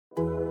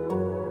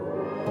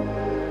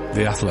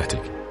The Athletic.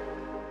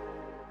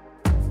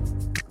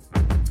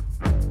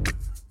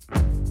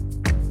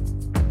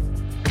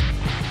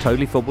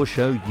 Totally Football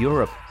Show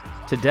Europe.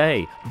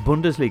 Today,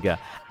 Bundesliga.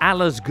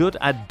 Alles gut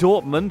at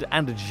Dortmund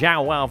and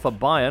Joao for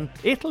Bayern.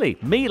 Italy,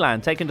 Milan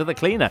taken to the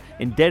cleaner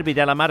in Derby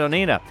della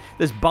Madonnina.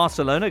 There's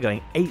Barcelona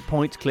going 8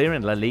 points clear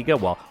in La Liga,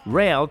 while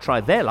Real try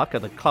their luck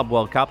at the Club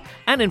World Cup.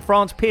 And in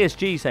France,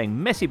 PSG saying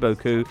Messi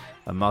beaucoup,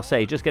 and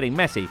Marseille just getting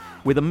messy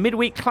with a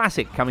midweek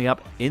classic coming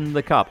up in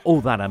the Cup.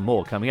 All that and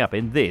more coming up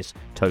in this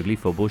Totally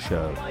Football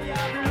Show.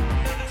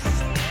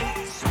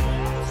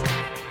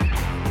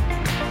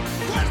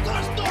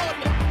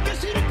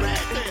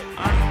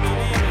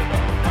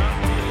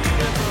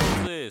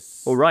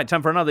 All right,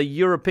 time for another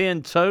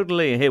European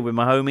Totally here with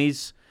my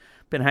homies.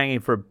 Been hanging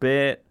for a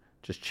bit,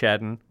 just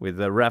chatting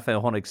with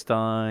Raphael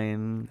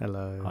Honigstein.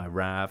 Hello. Hi,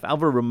 Raph.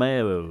 Alvaro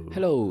Romeo.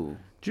 Hello.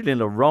 Julien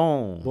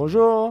Laurent.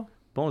 Bonjour.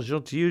 Bonjour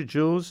to you,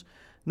 Jules.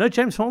 No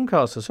James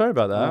Horncastle, sorry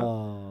about that.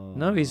 Oh.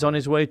 No, he's on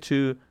his way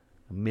to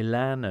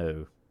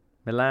Milan,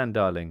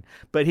 darling.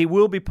 But he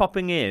will be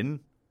popping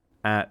in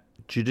at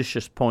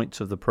judicious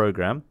points of the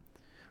programme.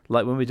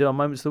 Like when we do our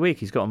Moments of the Week.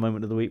 He's got a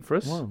Moment of the Week for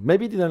us. Wow.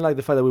 Maybe he didn't like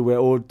the fact that we were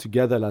all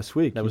together last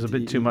week. There was a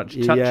bit too much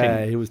touching.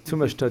 Yeah, it was too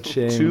much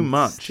touching. Too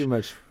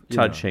much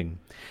touching.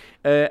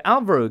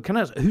 Alvaro, can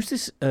I ask, who's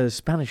this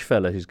Spanish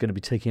fella who's going to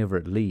be taking over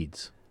at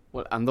Leeds?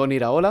 Well, Andoni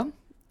Iraola.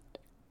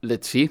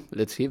 Let's see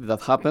if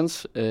that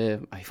happens.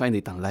 I find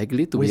it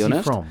unlikely, to be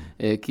honest. Where's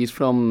he from? He's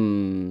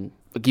from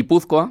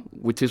Guipúzcoa,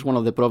 which is one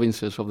of the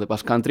provinces of the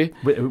Basque Country.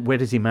 Where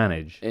does he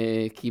manage?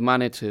 He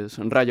manages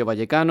Rayo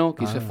Vallecano.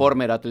 He's a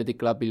former Athletic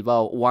Club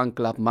Bilbao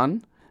one-club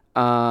man.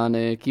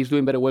 And he's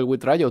doing very well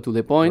with Rayo, to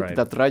the point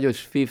that Rayo is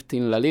 5th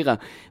in La Liga.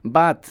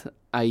 But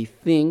I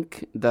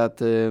think that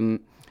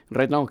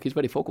right now he's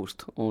very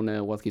focused on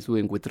what he's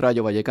doing with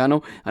Rayo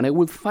Vallecano. And I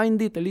would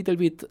find it a little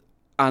bit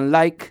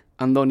unlike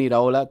Andoni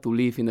Iraola to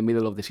leave in the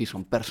middle of the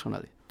season,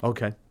 personally.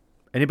 Okay.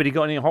 Anybody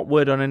got any hot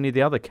word on any of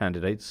the other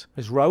candidates?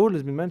 Has Raul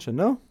has been mentioned,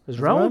 no? Has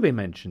Raul been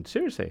mentioned?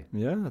 Seriously?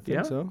 Yeah, I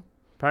think so.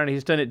 Apparently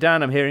he's done it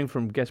down, I'm hearing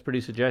from guest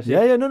producer Jesse.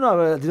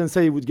 No, I didn't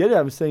say he would get it.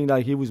 I'm saying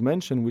like he was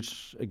mentioned,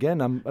 which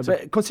again,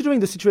 considering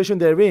the situation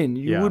they're in,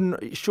 you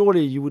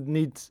would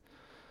need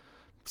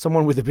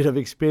someone with a bit of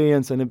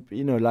experience and,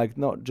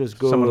 not just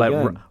go someone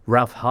again. like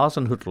Ralph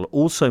Hasenhüttl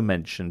also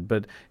mentioned,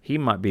 but he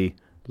might be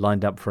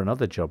lined up for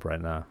another job right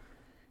now.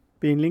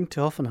 Being linked to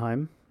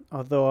Hoffenheim,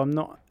 although I'm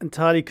not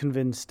entirely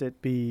convinced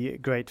it'd be a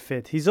great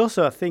fit. He's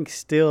also, I think,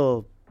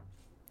 still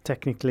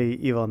technically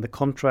either on the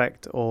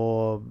contract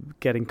or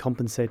getting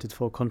compensated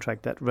for a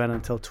contract that ran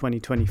until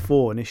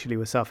 2024 initially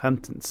with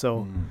Southampton.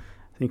 So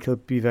I think he'll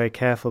be very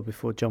careful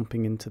before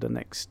jumping into the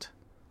next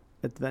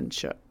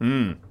adventure.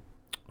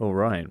 All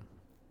right.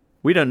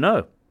 We don't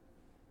know.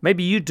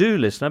 Maybe you do,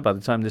 listener, by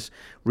the time this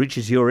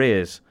reaches your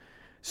ears.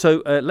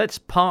 So let's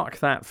park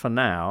that for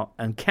now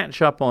and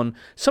catch up on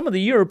some of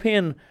the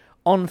European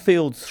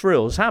on-field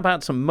thrills. How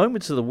about some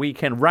moments of the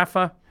weekend,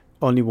 Rafa?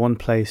 Only one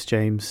place,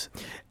 James.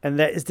 And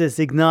that is the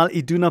Signal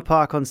Iduna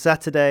Park on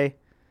Saturday.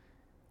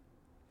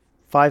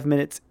 5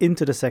 minutes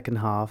into the second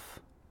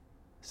half,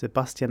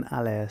 Sebastian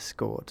Aller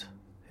scored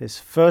his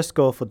first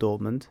goal for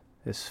Dortmund.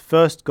 His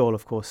first goal,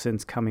 of course,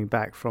 since coming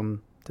back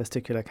from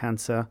testicular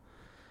cancer.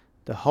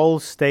 The whole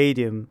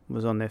stadium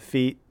was on their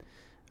feet.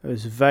 It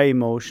was very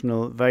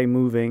emotional, very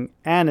moving,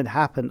 and it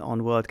happened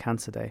on World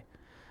Cancer Day,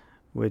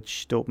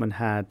 which Dortmund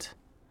had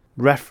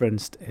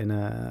referenced in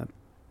a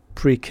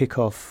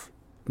pre-kickoff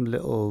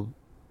little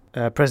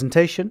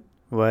presentation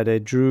where they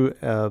drew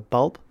a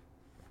bulb.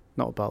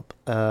 Not a bulb.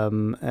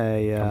 I'm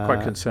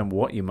quite concerned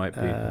what you might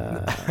be.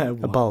 A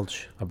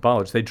bulge. A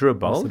bulge. They drew a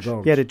bulge?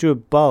 Yeah, they drew a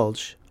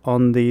bulge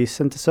on the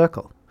center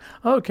circle.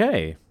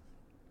 Okay.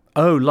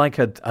 Oh, like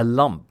a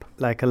lump.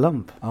 Like a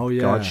lump. Oh,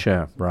 yeah.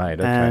 Gotcha. Right,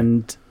 okay.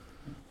 And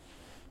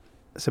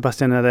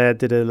Sebastian Aller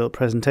did a little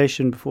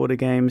presentation before the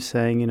game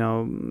saying,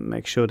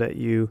 make sure that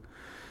you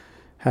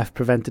have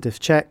preventative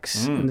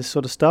checks and this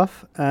sort of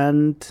stuff.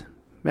 And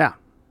yeah,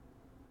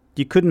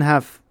 you couldn't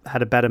have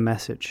had a better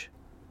message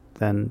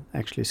than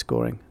actually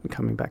scoring and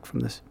coming back from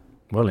this.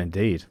 Well,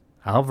 indeed.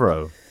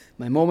 Alvaro.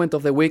 My moment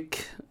of the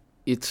week,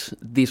 it's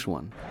this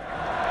one.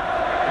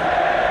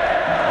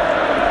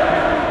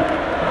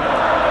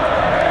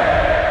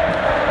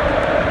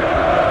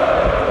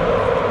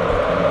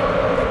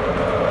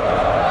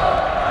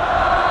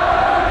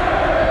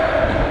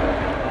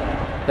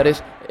 That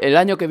is el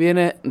año que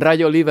viene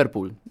Rayo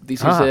Liverpool.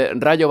 This is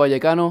Rayo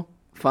Vallecano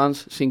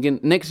fans singing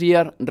next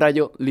year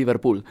Rayo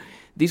Liverpool.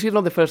 This is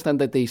not the first time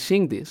that they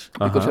sing this,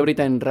 because every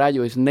time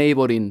Rayo is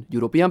neighboring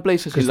European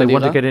places in La Liga, they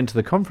want to get into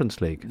the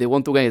Conference League. They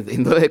want to get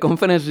into the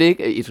Conference League.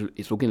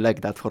 It's looking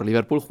like that for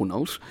Liverpool, who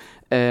knows?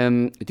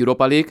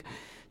 Europa League,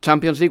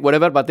 Champions League,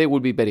 whatever, but they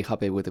will be very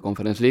happy with the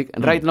Conference League.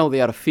 And right now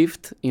they are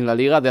 5th in La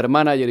Liga. Their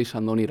manager is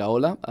Andoni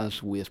Iraola,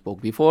 as we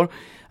spoke before,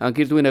 and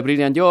he's doing a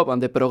brilliant job. And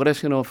the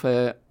progression of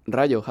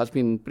Rayo has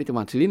been pretty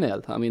much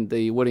linear. I mean,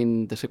 they were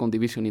in the second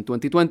division in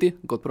 2020,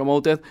 got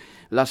promoted.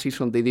 Last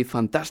season they did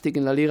fantastic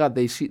in La Liga.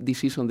 This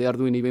season they are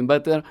doing even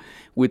better,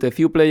 with a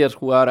few players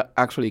who are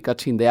actually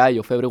catching the eye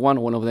of everyone.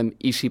 One of them,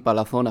 Isi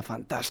Palazón, a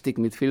fantastic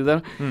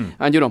midfielder.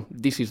 And,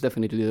 this is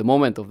definitely the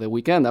moment of the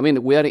weekend. I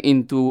mean, we are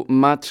into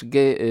match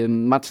day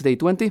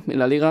 20 in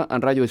La Liga,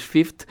 and Rayo is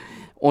 5th,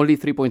 only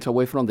 3 points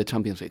away from the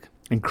Champions League.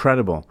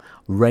 Incredible.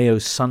 Rayo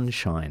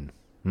sunshine.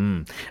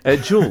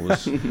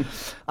 Jules?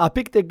 I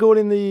picked a goal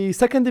in the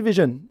second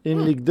division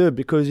in Ligue 2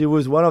 because it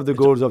was one of the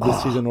goals of the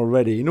season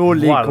already. In all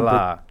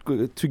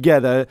league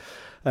together,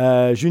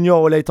 Junior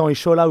Oleitan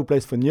Ishola, who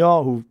plays for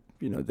Niort, who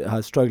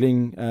are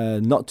struggling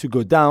not to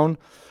go down.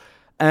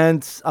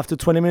 And after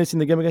 20 minutes in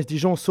the game against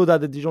Dijon, saw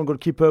that the Dijon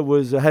goalkeeper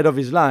was ahead of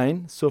his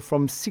line. So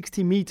from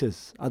 60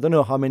 meters, I don't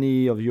know how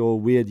many of your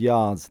weird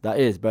yards that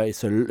is, but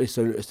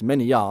it's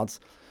many yards.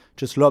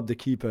 Just lobbed the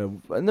keeper.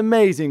 An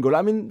amazing goal.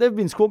 I mean, they've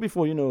been scored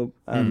before,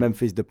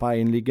 Memphis Depay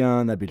in Ligue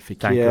 1, Nabil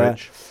Fekir.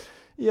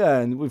 Yeah,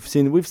 and we've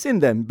seen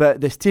them, but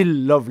they're still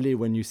lovely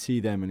when you see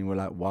them, and you're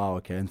like, wow,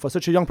 okay. And for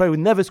such a young player who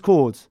never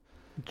scored,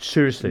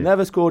 seriously,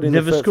 never scored in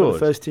the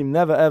first team,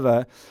 never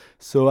ever.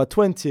 So at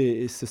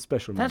 20, it's a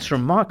special moment. That's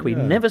remarkable. He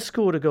never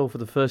scored a goal for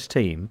the first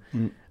team,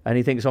 and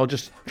he thinks, I'll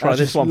just try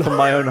this one from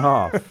my own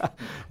half.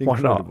 Why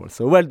not?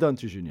 So well done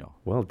to Junior.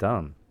 Well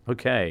done.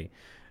 Okay.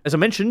 As I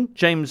mentioned,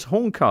 James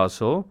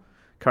Horncastle,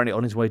 currently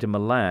on his way to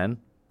Milan.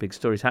 Big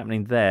stories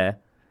happening there.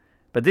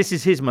 But this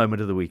is his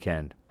moment of the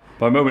weekend.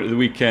 My moment of the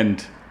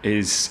weekend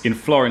is in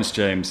Florence,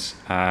 James.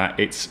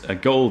 It's a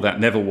goal that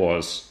never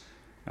was.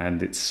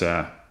 And it's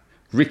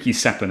Ricky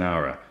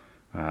Saponara,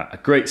 a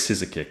great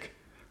scissor kick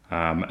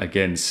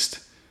against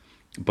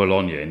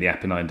Bologna in the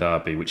Apennine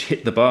Derby, which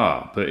hit the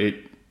bar, but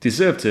it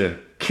deserved to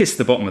kiss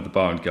the bottom of the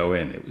bar and go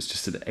in. It was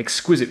just an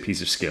exquisite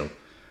piece of skill,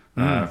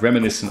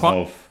 reminiscent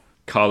of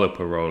Carlo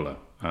Parola,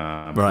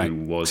 who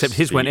was except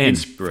his went in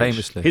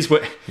famously.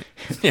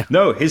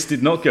 No, his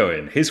did not go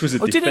in. His was a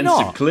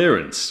defensive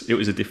clearance. It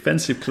was a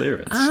defensive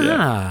clearance.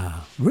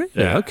 Really?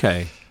 Yeah.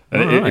 Okay.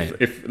 And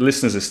if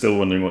listeners are still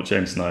wondering what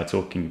James and I are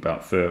talking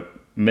about, for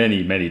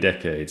many, many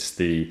decades,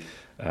 the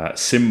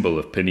symbol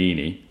of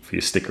Panini for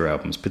your sticker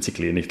albums,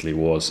 particularly in Italy,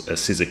 was a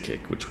scissor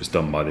kick, which was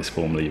done by this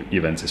former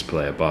Juventus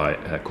player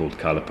called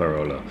Carlo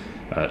Parola,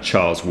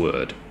 Charles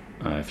Word.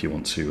 If you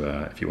want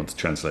to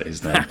translate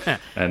his name,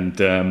 and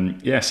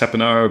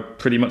Saponara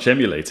pretty much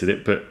emulated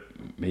it, but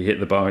he hit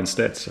the bar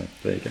instead. So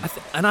there you go.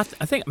 I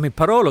think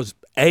Parolo's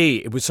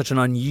it was such an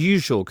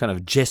unusual kind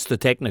of gesto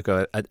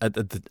tecnico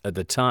at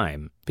the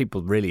time.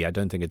 People really, I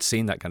don't think, had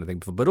seen that kind of thing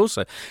before. But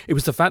also, it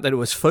was the fact that it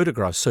was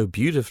photographed so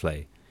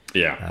beautifully,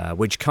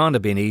 which can't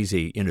have been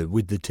easy,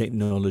 with the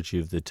technology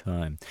of the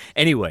time.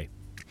 Anyway,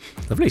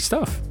 lovely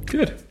stuff.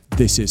 Good.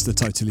 This is the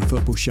Totally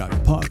Football Show,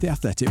 part of the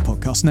Athletic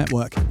Podcast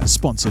Network and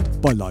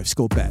sponsored by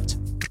LiveScoreBet.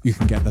 You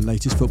can get the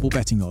latest football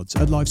betting odds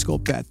at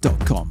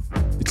livescorebet.com.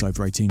 It's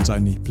over 18s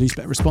only. Please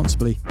bet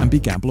responsibly and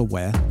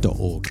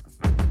begambleaware.org.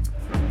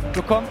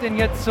 Bekommt ihn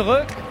jetzt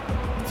zurück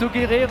zu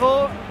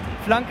Guerrero.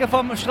 Flanke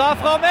vom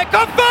Strafraum.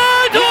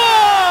 Kopfball!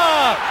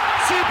 Tor!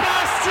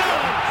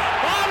 Sebastian!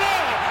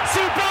 Alle!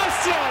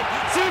 Sebastian!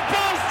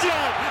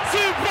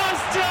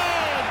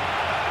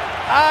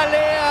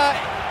 Aller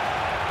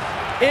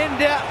in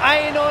der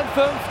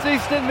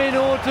 51.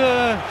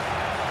 Minute.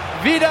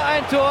 Wieder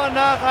ein Tor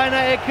nach einer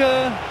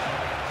Ecke.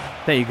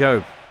 There you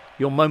go.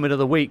 Your moment of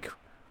the week,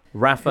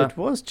 Rafa. It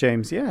was,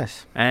 James,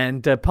 yes.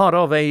 And part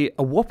of a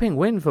whopping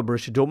win for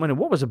Borussia Dortmund. And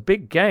what was a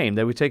big game.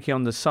 They were taking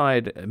on their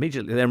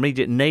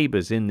immediate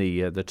neighbours in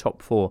the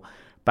top four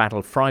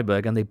battle,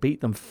 Freiburg, and they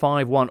beat them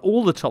 5-1.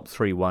 All the top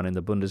three won in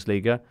the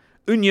Bundesliga.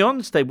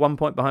 Union stayed 1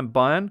 point behind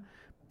Bayern,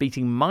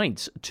 beating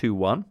Mainz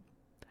 2-1.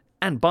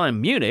 And Bayern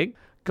Munich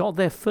got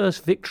their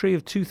first victory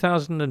of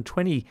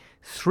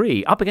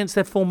 2023 up against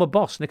their former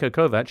boss, Niko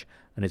Kovac,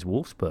 and his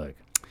Wolfsburg.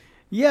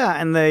 Yeah,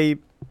 and they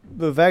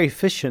were very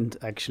efficient,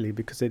 actually,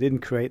 because they didn't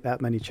create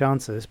that many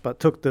chances, but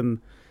took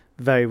them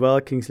very well.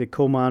 Kingsley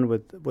Coman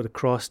with a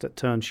cross that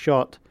turned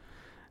shot,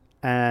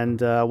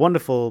 and a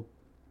wonderful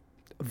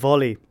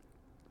volley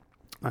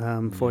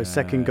for his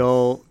second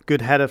goal.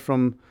 Good header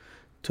from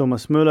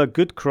Thomas Müller.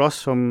 Good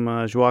cross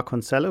from Joao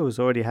Cancelo, who's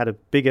already had a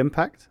big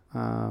impact,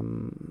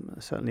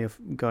 certainly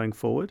going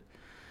forward.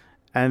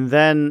 And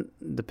then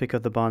the pick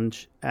of the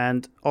bunch.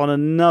 And on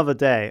another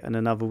day and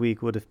another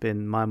week would have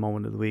been my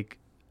moment of the week,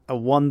 a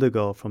wonder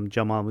goal from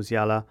Jamal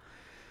Musiala.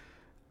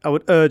 I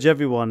would urge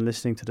everyone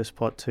listening to this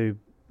pod to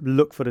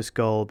look for this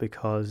goal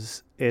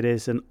because it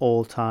is an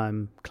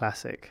all-time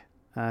classic.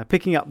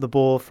 Picking up the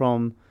ball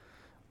from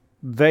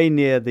very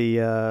near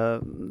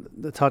the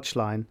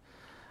touchline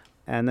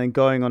and then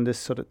going on this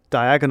sort of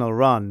diagonal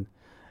run.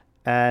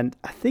 And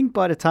I think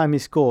by the time he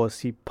scores,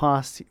 he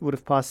would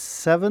have passed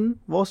 7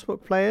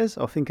 Wolfsburg players,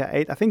 or I think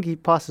 8. I think he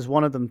passes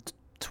one of them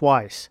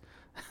twice.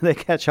 They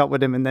catch up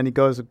with him, and then he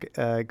goes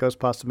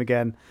past them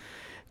again.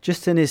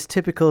 Just in his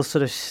typical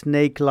sort of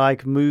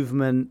snake-like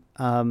movement,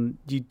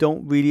 you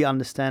don't really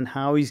understand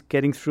how he's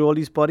getting through all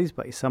these bodies,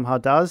 but he somehow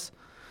does.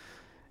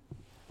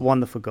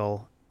 Wonderful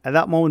goal. At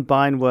that moment,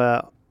 Bayern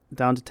were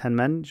down to 10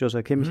 men.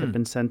 Joshua Kimmich had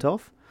been sent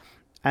off.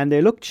 And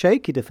they looked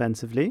shaky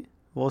defensively.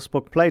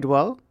 Wolfsburg played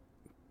well.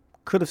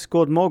 Could have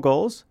scored more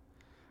goals.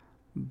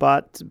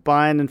 But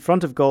Bayern in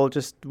front of goal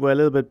just were a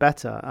little bit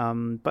better.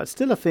 But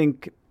still, I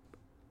think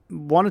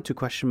one or two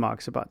question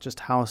marks about just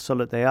how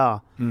solid they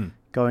are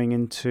going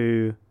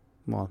into,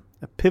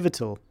 a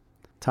pivotal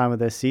time of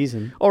their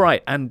season. All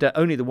right, and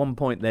only the 1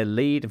 point their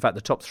lead. In fact,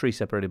 the top three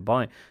separated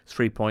by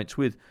 3 points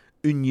with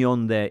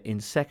Union there in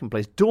second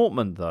place.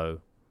 Dortmund, though,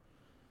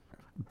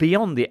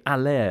 beyond the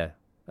Aller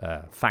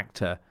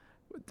factor,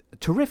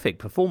 terrific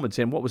performance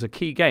in what was a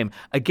key game.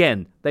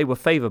 Again, they were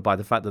favoured by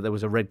the fact that there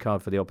was a red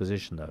card for the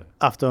opposition, though.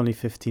 After only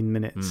 15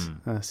 minutes,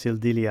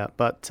 Sildilia.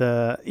 But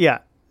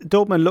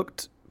Dortmund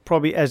looked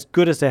probably as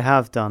good as they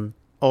have done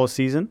all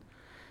season.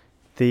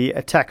 The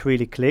attack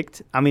really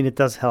clicked. I mean, it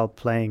does help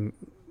playing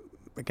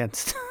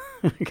against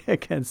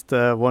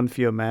one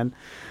fewer man.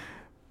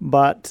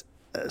 But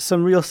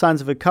some real signs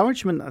of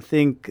encouragement. I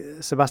think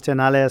Sebastian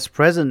Haller's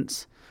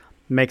presence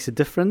makes a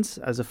difference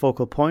as a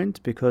focal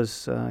point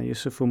because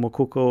Yusufu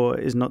Moukoko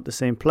is not the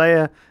same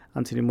player.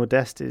 Anthony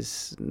Modeste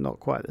is not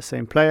quite the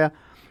same player.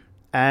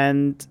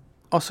 And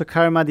also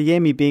Karim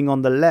Adeyemi being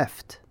on the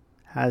left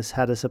has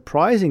had a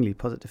surprisingly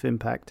positive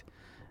impact.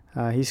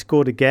 He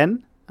scored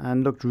again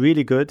and looked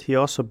really good. He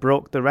also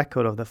broke the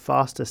record of the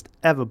fastest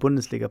ever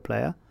Bundesliga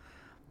player,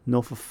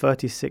 north of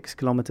 36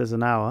 kilometers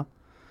an hour.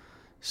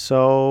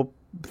 So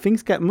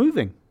things get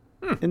moving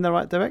in the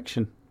right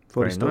direction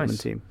for the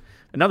Dortmund team.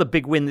 Another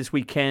big win this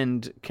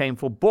weekend came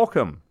for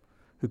Bochum,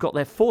 who got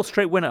their fourth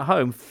straight win at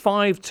home,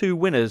 5-2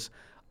 winners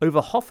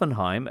over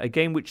Hoffenheim, a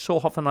game which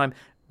saw Hoffenheim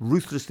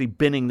ruthlessly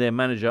binning their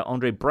manager,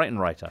 Andre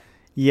Breitenreiter.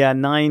 Yeah,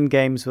 9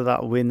 games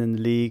without a win in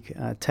the league,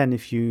 10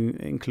 if you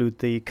include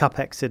the cup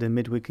exit in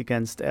midweek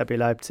against RB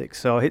Leipzig.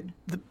 So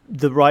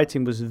the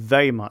writing was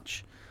very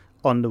much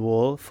on the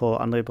wall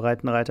for Andre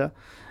Breitenreiter.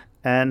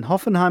 And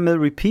Hoffenheim are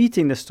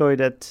repeating the story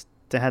that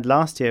they had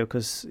last year,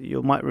 because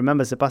you might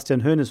remember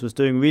Sebastian Hoeneß was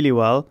doing really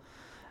well.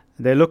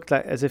 They looked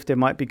like as if they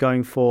might be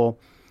going for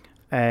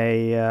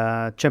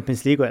a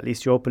Champions League or at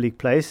least Europa League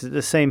place.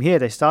 The same here.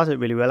 They started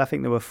really well. I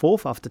think they were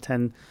fourth after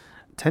 10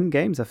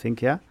 games, I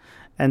think, yeah.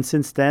 And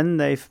since then,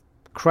 they've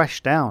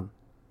crashed down.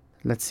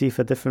 Let's see if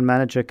a different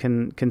manager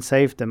can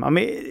save them. I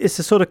mean, it's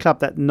the sort of club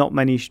that not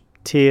many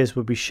tears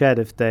would be shed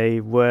if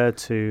they were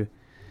to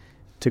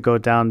go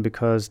down,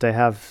 because they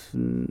have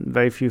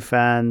very few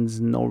fans,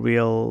 no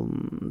real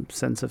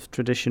sense of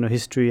tradition or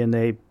history, and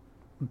they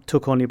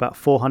took only about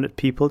 400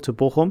 people to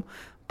Bochum,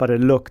 but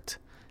it looked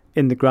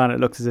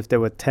as if there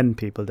were 10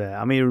 people there.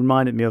 I mean, it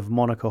reminded me of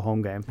Monaco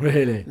home game.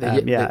 Really?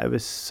 It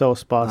was so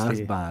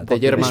sparsely. That's bad. The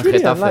German really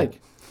Getafe.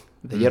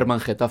 The German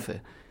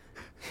Getafe.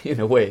 In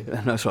a way.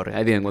 No, sorry,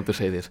 I didn't want to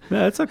say this.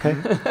 No, it's okay.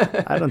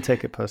 I don't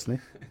take it personally.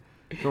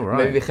 All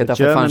right. Maybe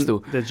Getafe fans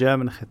do. The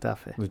German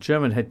Getafe. The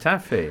German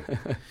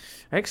Getafe.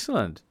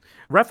 Excellent.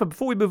 Rafa,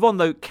 before we move on,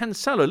 though,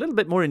 Cancelo, a little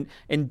bit more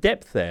in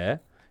depth there.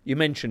 You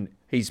mentioned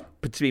he's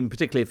been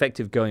particularly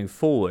effective going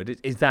forward.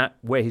 Is that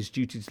where his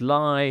duties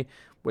lie?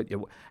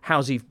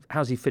 How's he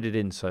fitted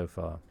in so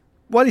far?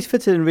 Well, he's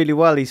fitted in really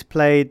well. He's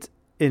played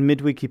in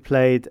midweek. He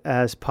played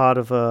as part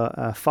of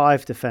a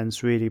 5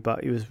 defense, really,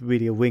 but he was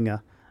really a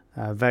winger,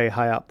 very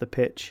high up the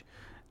pitch.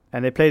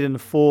 And they played in the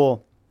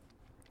 4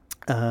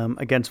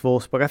 against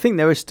Wolfsburg. I think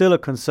there is still a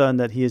concern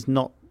that he is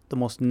not the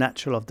most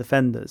natural of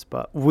defenders,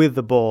 but with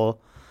the ball,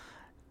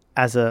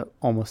 as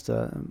almost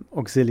a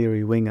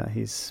auxiliary winger,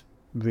 he's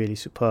really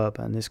superb,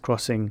 and his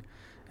crossing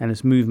and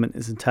his movement,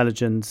 his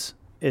intelligence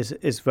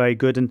is very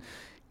good. And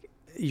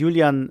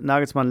Julian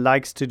Nagelsmann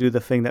likes to do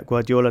the thing that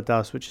Guardiola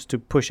does, which is to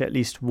push at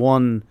least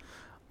one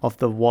of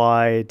the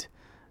wide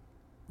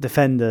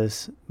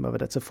defenders, whether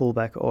that's a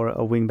fullback or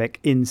a wingback,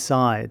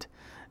 inside.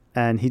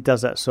 And he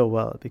does that so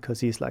well because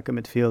he's like a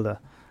midfielder,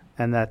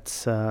 and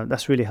that's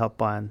really helped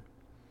Bayern.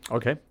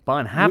 Okay,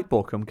 Bayern have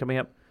Bochum coming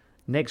up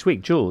next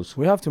week. Jules,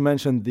 we have to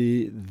mention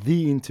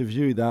the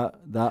interview that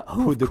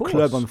put the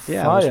club on fire.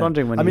 Yeah, I was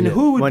wondering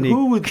who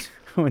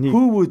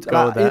would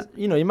go there?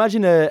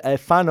 Imagine a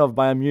fan of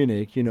Bayern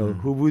Munich,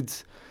 who would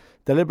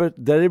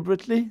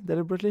deliberately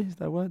is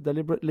that word?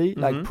 Deliberately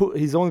like put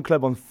his own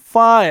club on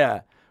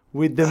fire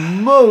with the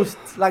most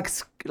like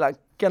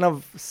kind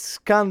of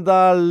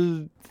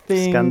scandalous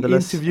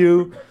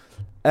interview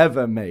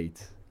ever made.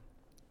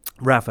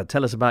 Rafa,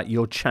 tell us about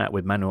your chat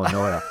with Manuel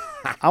Neuer.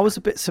 I was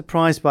a bit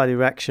surprised by the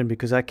reaction,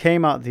 because I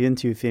came out of the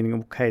interview thinking,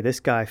 okay, this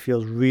guy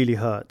feels really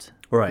hurt.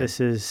 Right. This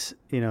is,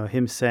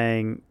 him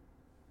saying,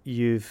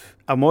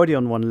 I'm already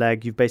on one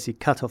leg, you've basically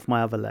cut off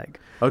my other leg.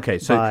 Okay,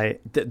 so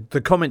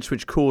the comments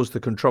which caused the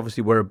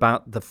controversy were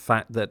about the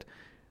fact that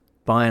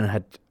Bayern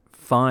had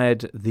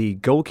fired the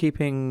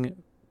goalkeeping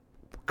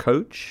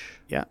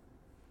coach. Yeah.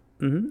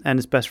 And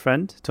his best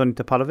friend, Toni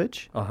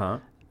Tapalovic. Uh-huh.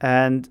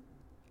 And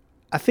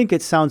I think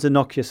it sounds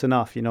innocuous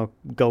enough,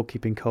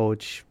 goalkeeping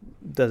coach,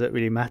 does it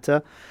really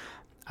matter?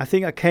 I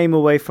think I came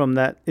away from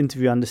that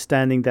interview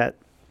understanding that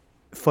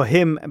for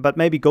him, but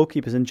maybe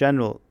goalkeepers in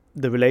general,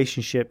 the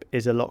relationship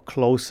is a lot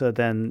closer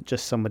than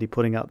just somebody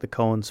putting out the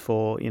cones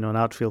for, an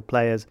outfield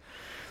players.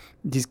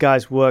 These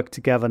guys worked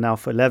together now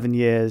for 11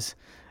 years.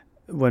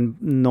 When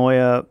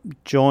Neuer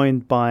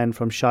joined Bayern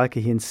from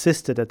Schalke, he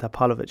insisted that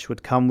Tapalovic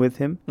would come with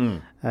him.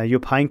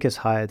 Jupp Heynckes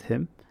hired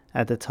him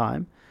at the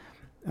time,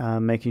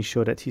 making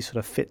sure that he sort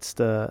of fits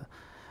the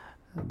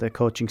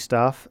coaching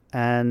staff.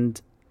 And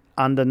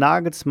under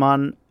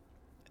Nagelsmann,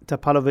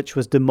 Tapalovic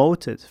was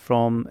demoted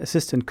from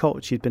assistant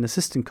coach. He'd been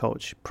assistant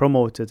coach,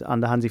 promoted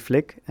under Hansi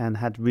Flick, and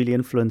had really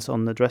influence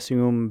on the dressing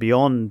room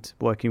beyond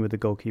working with the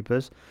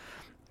goalkeepers.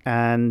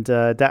 And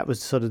that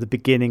was sort of the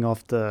beginning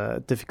of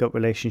the difficult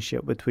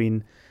relationship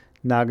between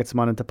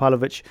Nagelsmann and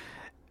Tapalovic.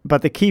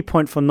 But the key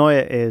point for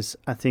Neuer is,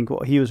 I think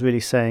what he was really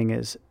saying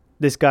is,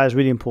 this guy is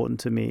really important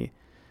to me.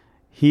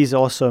 He's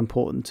also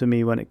important to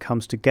me when it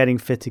comes to getting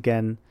fit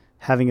again,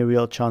 having a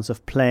real chance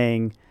of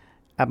playing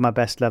at my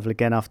best level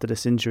again after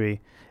this injury.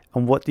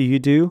 And what do?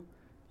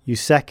 You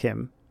sack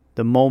him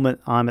the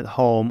moment I'm at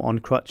home on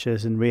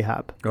crutches in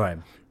rehab. Right.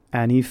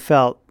 And he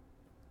felt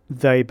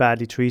very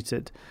badly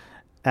treated.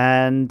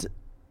 And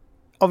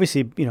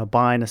obviously,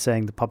 Bayern are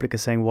saying, the public are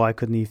saying, why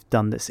couldn't he have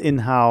done this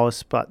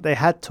in-house? But they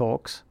had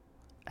talks,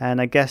 and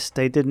I guess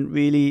they didn't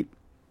really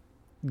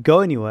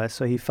go anywhere.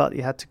 So he felt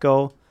he had to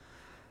go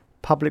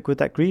public with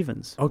that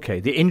grievance. Okay,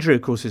 the injury,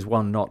 of course, is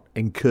one not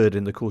incurred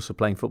in the course of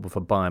playing football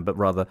for Bayern, but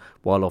rather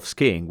while off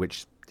skiing,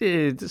 which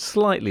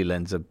slightly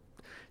lends a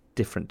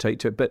different take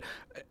to it. But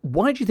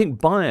why do you think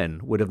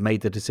Bayern would have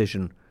made the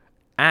decision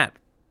at,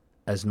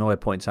 as Neuer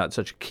points out,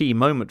 such a key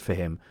moment for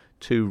him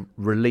to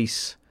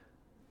release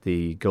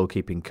the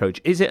goalkeeping coach?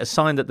 Is it a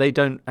sign that they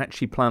don't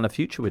actually plan a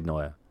future with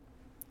Neuer?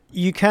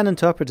 You can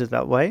interpret it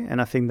that way,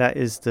 and I think that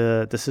is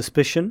the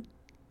suspicion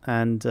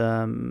and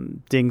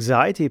the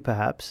anxiety,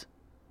 perhaps,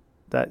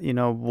 that,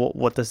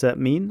 what does that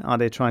mean? Are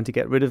they trying to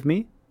get rid of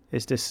me?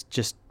 Is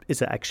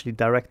it actually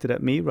directed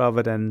at me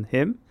rather than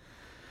him?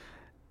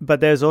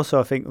 But there's also,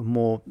 I think,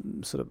 more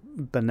sort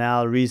of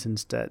banal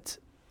reasons that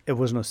it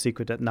was no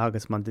secret that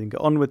Nagelsmann didn't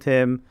get on with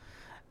him.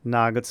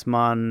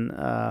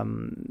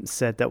 Nagelsmann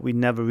said that we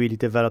never really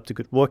developed a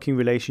good working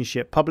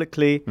relationship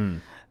publicly.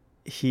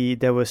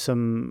 There were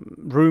some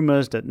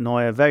rumors that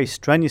Neuer very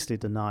strenuously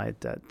denied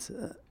that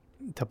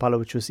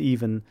Tapalovic was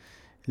even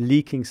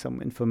leaking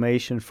some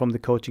information from the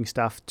coaching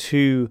staff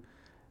to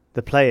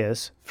the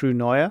players through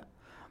Neuer.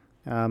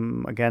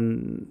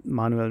 Again,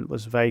 Manuel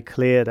was very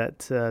clear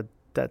that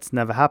that's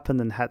never happened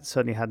and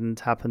certainly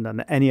hadn't happened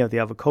under any of the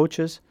other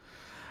coaches.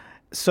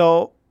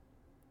 So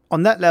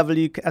on that level,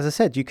 as I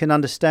said, you can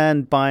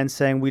understand Bayern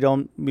saying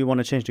we want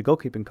to change the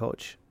goalkeeping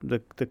coach.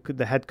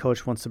 The head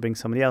coach wants to bring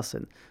somebody else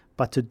in,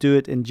 but to do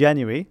it in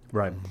January,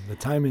 right? The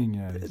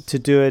timing, to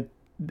do it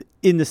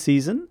in the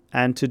season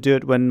and to do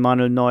it when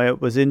Manuel Neuer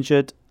was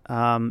injured,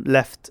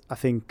 left, I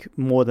think,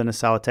 more than a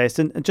sour taste.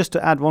 And just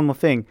to add one more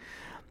thing,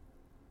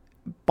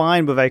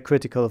 Bayern were very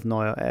critical of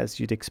Neuer, as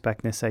you'd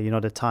expect. They say,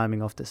 the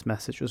timing of this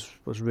message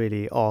was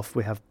really off.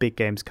 We have big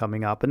games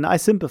coming up. And I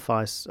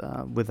sympathize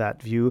with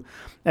that view.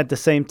 At the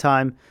same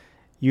time,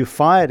 you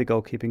fire the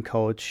goalkeeping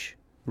coach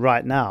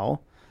right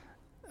now.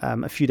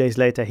 A few days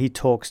later, he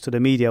talks to the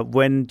media.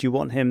 When do you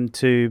want him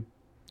to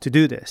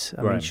do this?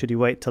 I mean, should he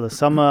wait till the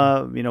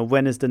summer?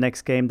 When is the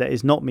next game that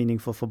is not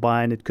meaningful for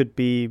Bayern? It could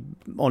be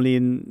only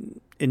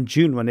in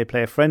June when they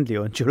play a friendly,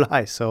 or in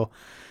July. So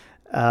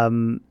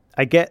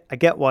I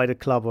get why the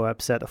club were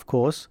upset, of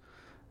course,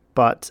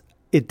 but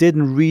it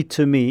didn't read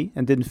to me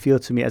and didn't feel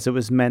to me as it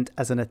was meant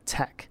as an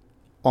attack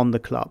on the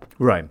club.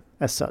 Right.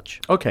 As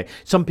such. Okay.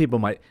 Some people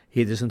might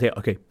hear this and think,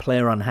 okay,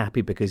 player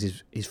unhappy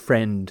because his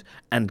friend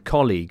and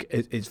colleague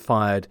is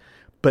fired.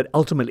 But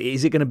ultimately,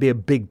 is it going to be a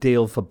big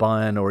deal for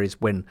Bayern, or is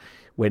when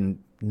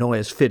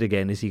Neuer's fit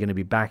again, is he going to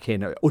be back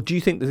in? Or do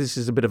you think that this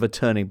is a bit of a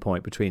turning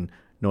point between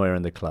Neuer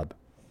and the club?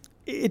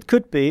 It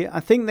could be. I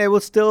think they will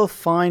still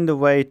find a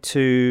way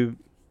to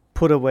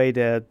put away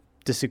their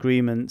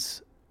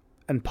disagreements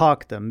and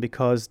park them,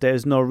 because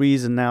there's no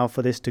reason now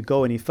for this to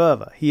go any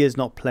further. He is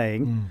not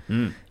playing.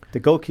 The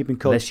goalkeeping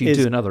coach unless you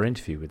do another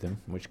interview with him,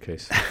 in which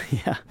case...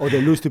 yeah. Or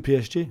they lose to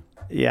PSG.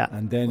 Yeah.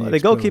 And then the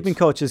goalkeeping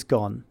coach is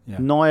gone. Yeah.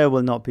 Neuer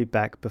will not be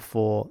back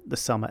before the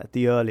summer at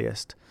the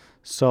earliest.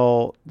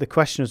 So the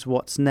question is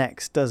what's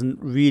next doesn't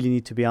really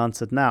need to be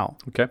answered now.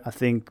 Okay. I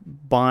think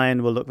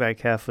Bayern will look very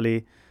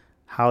carefully.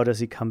 How does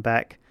he come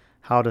back?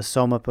 How does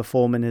Sommer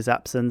perform in his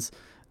absence?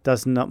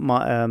 Does not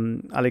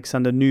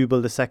Alexander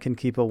Nübel, the second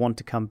keeper, want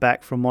to come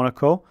back from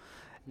Monaco?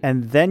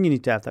 And then you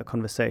need to have that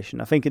conversation.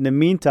 I think in the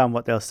meantime,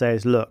 what they'll say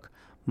is, look,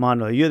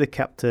 Manuel, you're the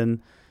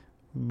captain.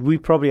 We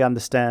probably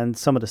understand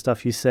some of the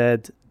stuff you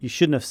said. You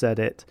shouldn't have said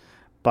it.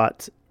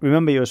 But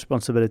remember your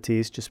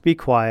responsibilities. Just be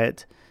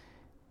quiet.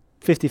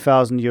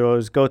 50,000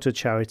 euros, go to a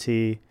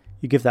charity.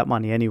 You give that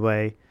money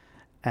anyway.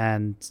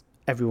 And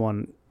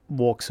everyone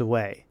walks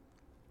away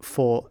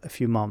for a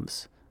few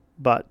months.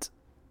 But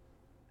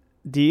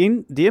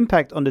the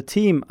impact on the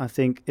team, I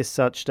think, is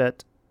such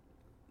that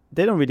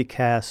they don't really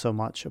care so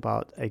much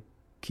about a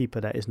keeper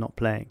that is not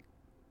playing.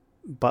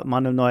 But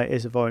Manuel Neuer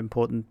is a very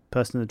important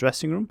person in the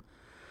dressing room.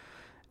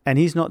 And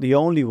he's not the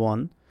only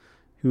one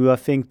who I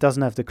think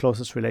doesn't have the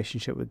closest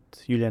relationship with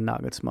Julian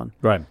Nagelsmann.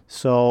 Right.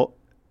 So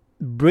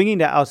bringing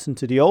that out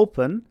into the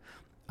open,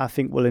 I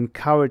think will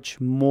encourage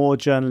more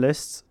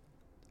journalists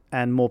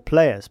and more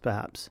players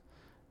perhaps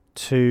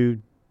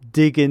to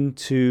dig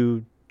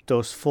into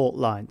those fault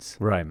lines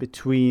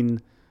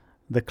between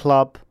the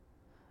club,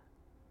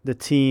 the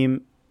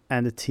team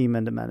and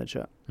the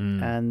manager.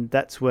 And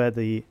that's where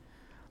the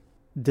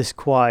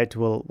disquiet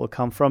will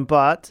come from.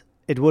 But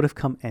it would have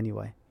come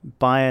anyway.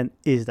 Bayern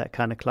is that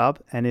kind of club.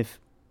 And if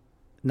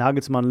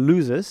Nagelsmann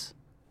loses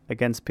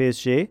against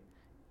PSG,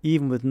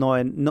 even with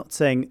Neuer not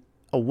saying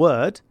a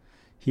word,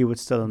 he would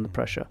still under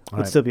pressure.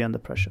 Would still be under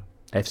pressure.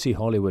 FC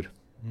Hollywood.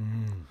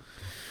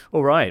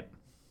 All right.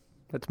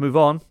 Let's move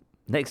on.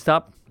 Next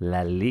up,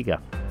 La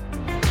Liga.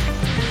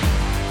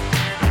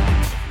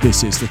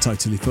 This is the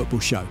Totally Football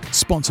Show,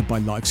 sponsored by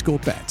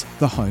LiveScoreBet,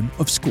 the home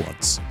of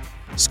Squads.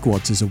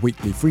 Squads is a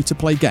weekly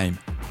free-to-play game.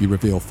 You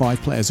reveal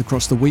 5 players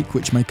across the week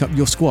which make up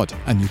your squad,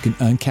 and you can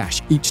earn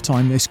cash each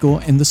time they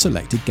score in the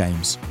selected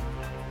games.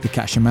 The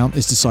cash amount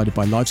is decided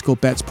by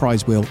LiveScoreBet's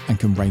prize wheel and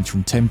can range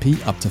from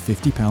 10p up to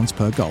 £50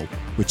 per goal,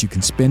 which you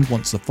can spin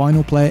once the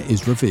final player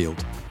is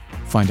revealed.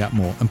 Find out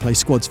more and play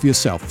Squads for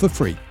yourself for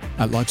free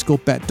at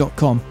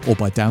livescorebet.com or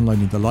by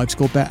downloading the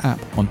LiveScoreBet app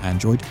on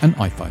Android and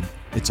iPhone.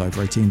 It's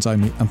over 18s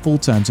only and full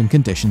terms and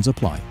conditions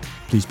apply.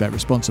 Please bet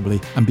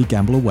responsibly and be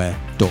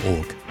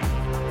gambleaware.org.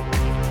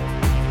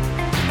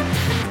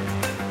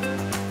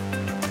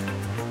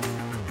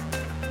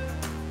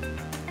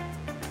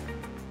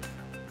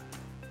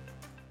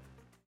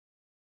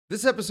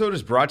 This episode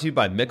is brought to you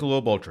by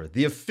Michelob Ultra,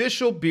 the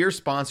official beer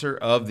sponsor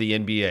of the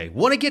NBA.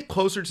 Want to get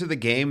closer to the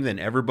game than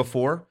ever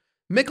before?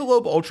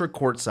 Michelob Ultra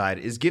Courtside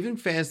is giving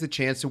fans the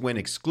chance to win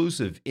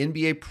exclusive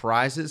NBA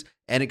prizes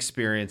and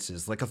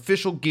experiences like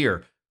official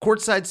gear,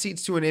 courtside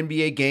seats to an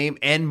NBA game,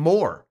 and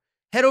more.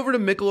 Head over to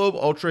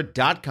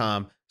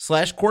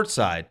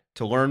MichelobUltra.com/courtside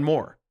to learn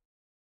more.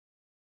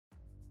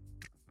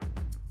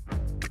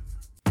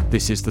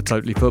 This is the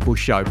Totally Football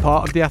Show,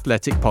 part of the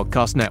Athletic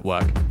Podcast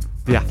Network.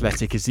 The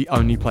Athletic is the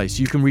only place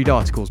you can read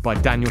articles by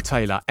Daniel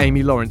Taylor,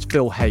 Amy Lawrence,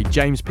 Phil Hay,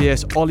 James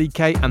Pearce, Ollie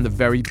Kay, and the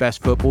very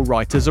best football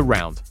writers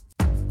around.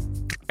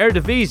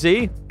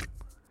 Eredivisie.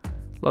 A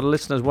lot of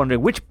listeners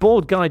wondering, which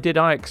bald guy did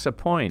Ajax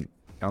appoint?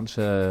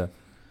 Answer...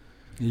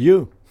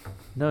 You.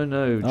 No,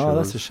 Jules. Oh,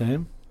 that's a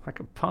shame. I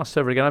could pass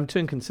over again. I'm too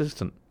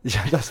inconsistent.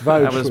 Yeah, that's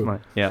very true. Was my...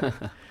 Yeah.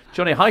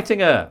 Johnny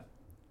Heitinger.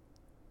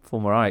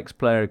 Former Ajax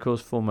player, of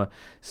course, former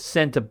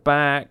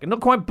centre-back.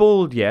 Not quite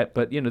bald yet,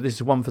 but, this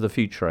is one for the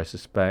future, I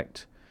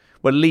suspect.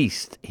 Well, at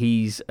least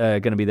he's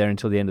going to be there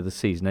until the end of the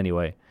season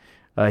anyway.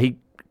 He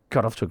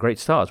got off to a great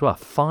start as well.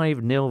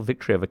 5-0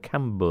 victory over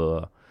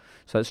Cambuur.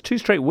 So that's 2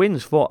 straight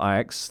wins for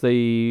Ajax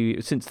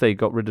since they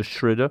got rid of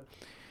Schreuder.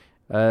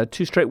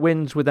 2 straight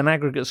wins with an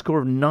aggregate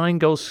score of 9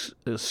 goals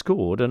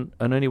scored and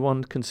only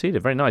 1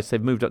 conceded. Very nice.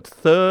 They've moved up to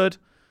 3rd.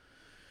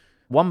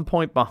 1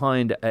 point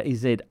behind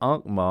AZ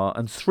Alkmaar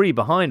and 3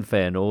 behind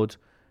Feyenoord,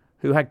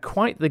 who had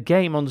quite the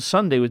game on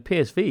Sunday with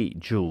PSV,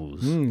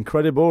 Jules.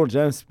 Incredible,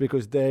 James,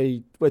 because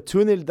they were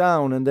 2-0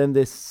 down and then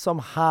they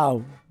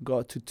somehow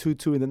got to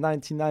 2-2 in the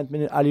 99th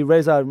minute. Ali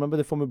Reza, remember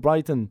the former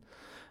Brighton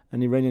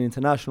and Iranian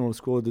international,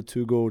 scored the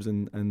 2 goals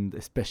and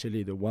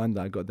especially the one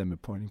that got them a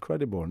point.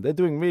 Incredible. They're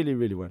doing really,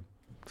 really well.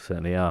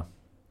 Certainly are.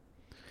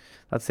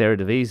 That's the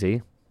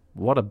Eredivisie.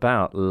 What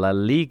about La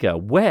Liga,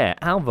 where,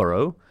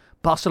 Alvaro,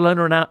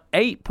 Barcelona are now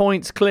 8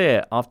 points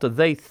clear after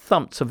they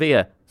thumped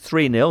Sevilla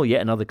 3-0, yet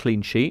another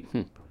clean sheet.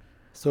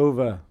 It's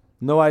over.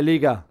 No I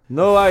Liga.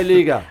 No I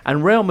Liga.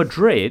 And Real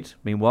Madrid,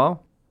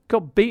 meanwhile,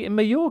 got beat in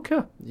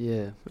Mallorca.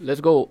 Yeah, let's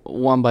go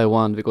one by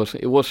one because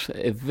it was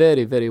a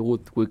very, very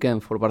good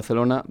weekend for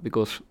Barcelona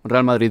because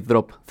Real Madrid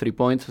dropped 3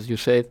 points, as you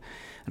said.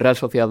 Real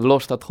Sociedad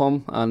lost at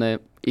home, and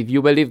if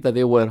you believe that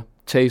they were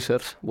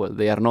chasers, well,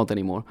 they are not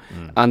anymore.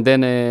 And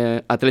then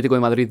Atletico de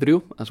Madrid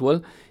drew as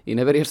well, in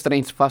a very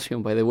strange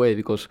fashion, by the way,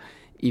 because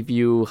if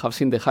you have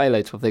seen the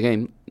highlights of the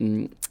game,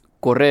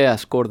 Correa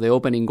scored the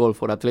opening goal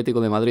for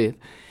Atletico de Madrid.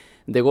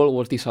 The goal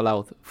was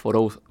disallowed for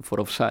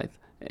offside.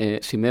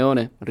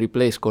 Simeone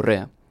replaced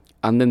Correa,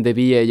 and then the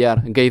VAR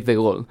gave the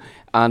goal.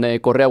 And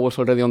Correa was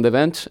already on the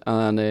bench,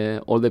 and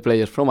all the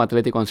players from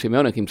Atletico and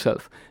Simeone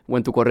himself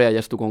went to Correa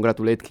just to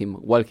congratulate him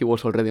while he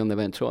was already on the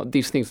bench. So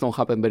these things don't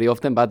happen very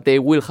often, but they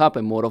will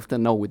happen more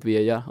often now with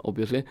VAR,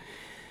 obviously.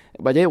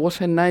 But yeah, it was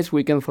a nice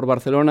weekend for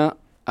Barcelona,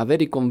 a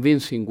very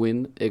convincing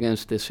win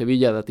against the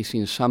Sevilla that is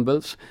in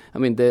shambles. I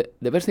mean, the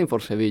best thing for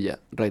Sevilla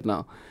right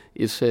now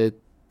is to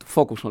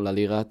focus on La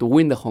Liga, to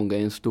win the home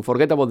games, to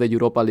forget about the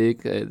Europa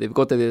League. They've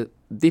got a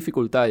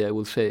difficult tie, I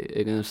would say,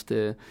 against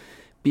PSV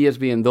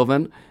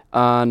Eindhoven.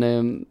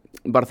 And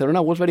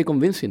Barcelona was very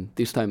convincing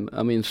this time.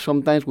 I mean,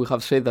 sometimes we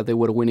have said that they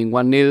were winning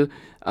 1-0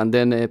 and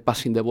then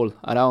passing the ball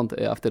around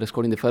after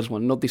scoring the first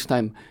one. Not this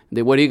time.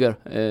 They were eager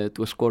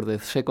to score the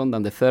second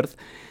and the third.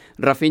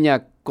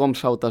 Rafinha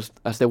comes out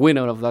as the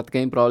winner of that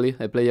game, probably,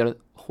 a player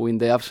who in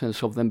the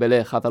absence of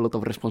Dembélé had a lot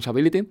of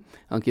responsibility,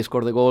 and he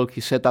scored the goal, he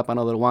set up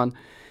another one.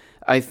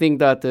 I think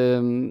that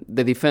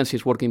the defense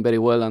is working very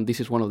well, and this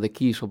is one of the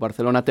keys of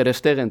Barcelona. Ter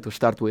Stegen, to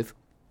start with.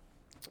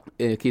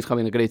 He's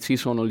having a great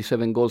season, only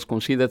 7 goals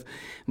conceded.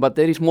 But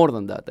there is more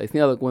than that. I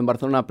think that when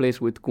Barcelona plays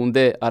with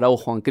Koundé,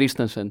 Araujo and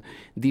Christensen,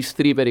 these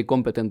 3 very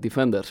competent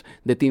defenders,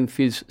 the team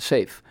feels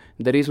safe.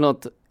 There is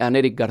not an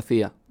Eric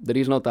Garcia. There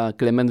is not a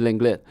Clement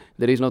Lenglet.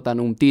 There is not an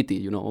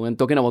Umtiti, I'm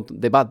talking about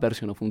the bad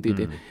version of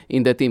Umtiti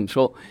in the team.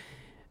 So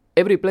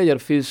every player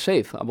feels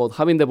safe about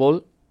having the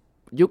ball.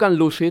 You can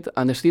lose it,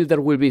 and still there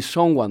will be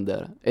someone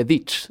there, a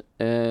ditch,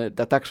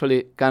 that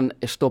actually can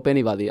stop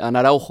anybody. And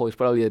Araujo is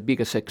probably the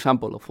biggest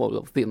example of all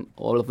of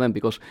them,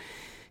 because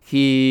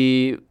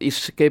he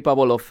is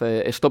capable of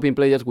stopping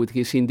players with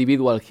his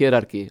individual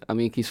hierarchy. I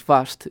mean, he's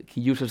fast, he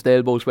uses the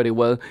elbows very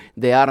well,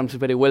 the arms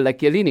very well, like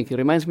Chiellini. He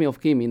reminds me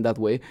of him in that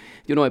way.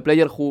 A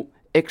player who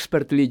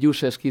expertly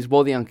uses his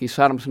body and his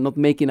arms, not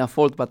making a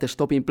fault, but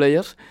stopping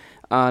players.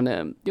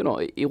 And,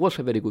 it was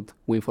a very good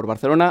win for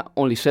Barcelona.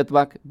 Only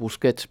setback,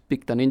 Busquets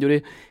picked an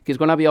injury. He's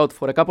going to be out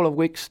for a couple of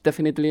weeks,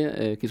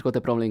 definitely. He's got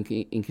a problem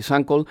in his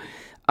ankle.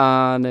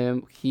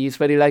 And he is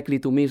very likely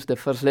to miss the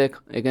first leg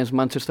against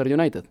Manchester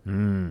United.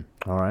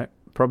 All right.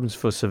 Problems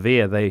for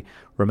Sevilla. They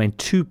remain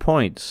 2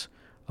 points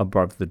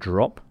above the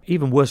drop.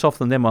 Even worse off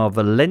than them are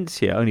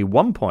Valencia, only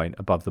 1 point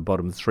above the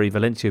bottom 3.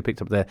 Valencia picked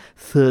up their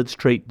 3rd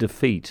straight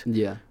defeat.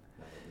 Yeah.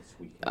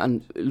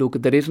 And look,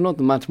 there is not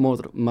much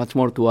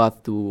more to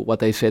add to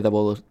what I said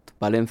about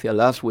Valencia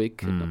last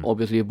week.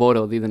 Obviously,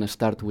 Boro didn't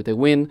start with a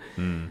win.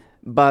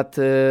 But,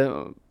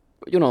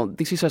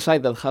 this is a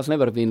side that has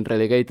never been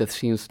relegated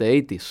since the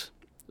 80s.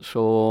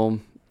 So,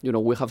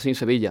 we have seen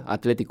Sevilla,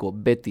 Atletico,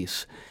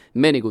 Betis,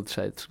 many good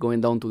sides going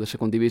down to the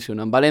 2nd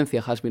division. And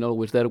Valencia has been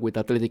always there with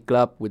Athletic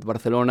Club, with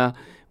Barcelona,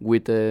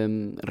 with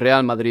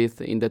Real Madrid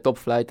in the top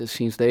flight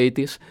since the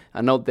 80s.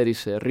 And now there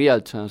is a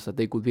real chance that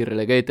they could be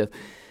relegated.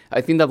 I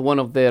think that one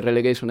of the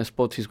relegation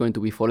spots is going to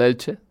be for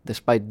Elche,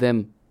 despite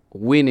them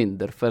winning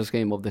their first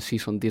game of the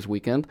season this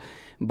weekend.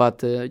 But,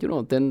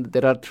 then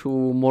there are 2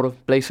 more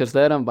places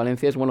there, and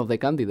Valencia is one of the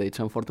candidates,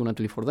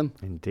 unfortunately for them.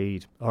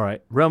 Indeed. All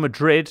right. Real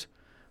Madrid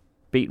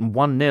beaten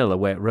 1-0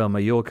 away at Real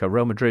Mallorca.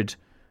 Real Madrid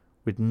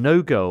with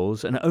no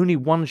goals and only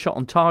 1 shot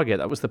on target.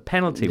 That was the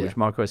penalty which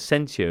Marco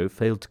Asensio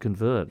failed to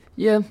convert.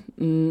 Yeah,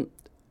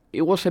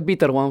 it was a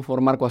bitter one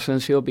for Marco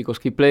Asensio because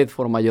he played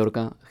for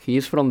Mallorca. He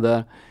is from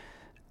there.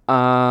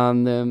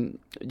 And,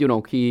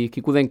 he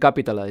couldn't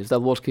capitalize.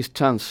 That was his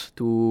chance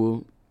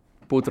to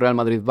put Real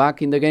Madrid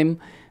back in the game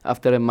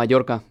after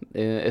Mallorca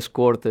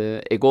scored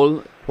a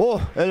goal.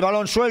 El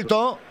balón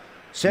suelto.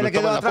 Se le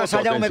quedó atrás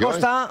a Jaume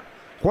Costa.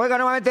 Juega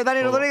nuevamente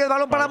Dani Rodríguez.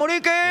 Balón para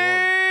Muriqui.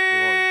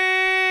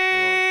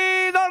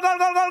 Gol, gol,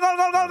 gol, gol, gol,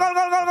 gol, gol, gol,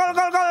 gol, gol,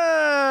 gol, gol.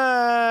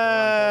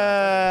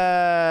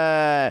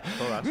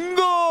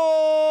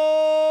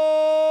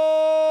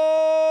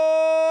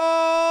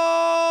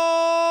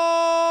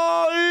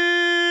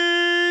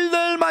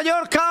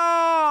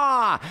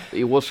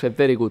 It was a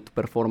very good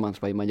performance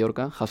by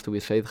Mallorca, has to be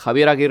said.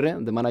 Javier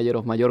Aguirre, the manager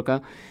of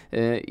Mallorca,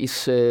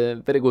 is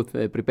very good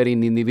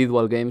preparing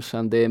individual games,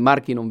 and the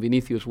marking on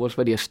Vinicius was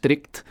very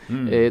strict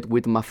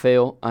with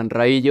Maffeo and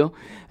Raillo,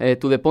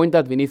 to the point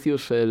that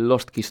Vinicius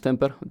lost his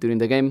temper during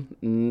the game.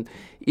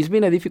 It's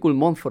been a difficult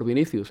month for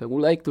Vinicius. I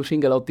would like to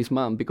single out this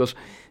man because,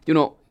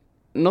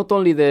 not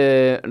only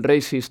the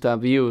racist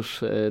abuse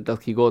that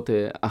he got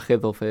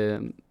ahead of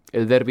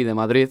El Derby de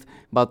Madrid,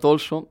 but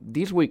also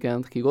this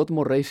weekend he got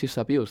more racist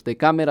abuse. The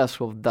cameras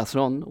of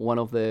DAZN, one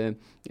of the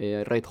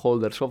right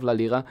holders of La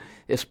Liga,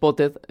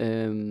 spotted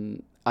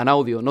an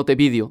audio, not a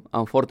video,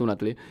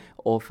 unfortunately,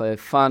 of a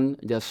fan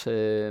just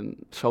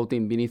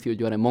shouting, "Vinicius,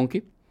 you are a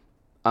monkey."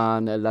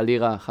 And La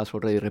Liga has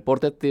already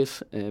reported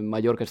this.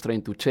 Mallorca is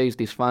trying to chase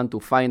this fan to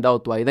find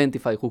out, to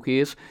identify who he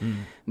is.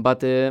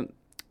 But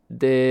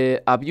the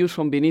abuse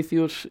on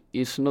Vinicius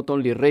is not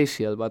only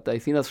racial, but I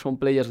think that some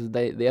players,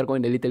 they are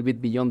going a little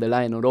bit beyond the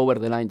line or over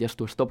the line just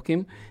to stop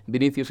him.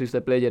 Vinicius is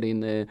the player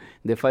in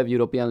the 5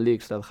 European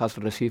leagues that has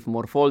received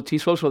more faults.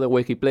 He's also the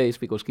way he plays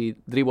because he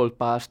dribbles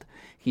past,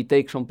 he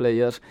takes on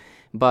players.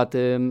 But,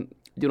 the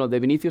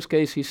Vinicius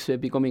case is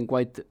becoming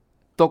quite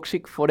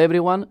toxic for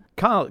everyone.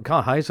 Carl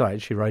Heiser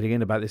actually writing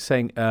in about this,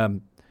 saying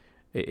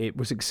it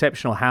was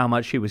exceptional how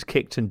much he was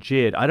kicked and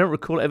jeered. I don't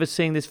recall ever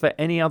seeing this for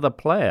any other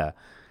player.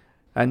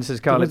 And says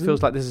Carl, it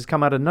feels like this has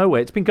come out of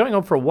nowhere. It's been going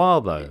on for a while,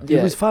 though. Yeah.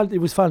 It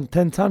was fouled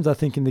 10 times, I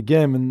think, in the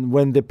game. And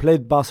when they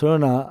played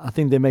Barcelona, I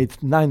think they made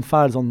 9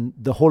 fouls on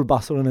the whole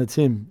Barcelona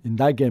team in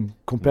that game,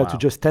 compared to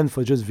just 10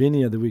 for just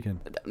Vini at the weekend.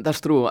 That's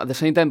true. At the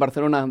same time,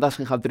 Barcelona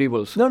doesn't have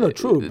dribbles. No,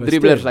 true.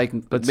 Dribblers like...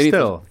 But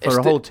still, for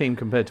a whole team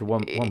compared to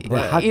one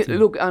player.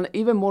 Look, and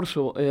even more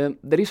so,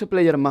 there is a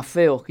player,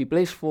 Maffeo. He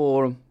plays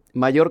for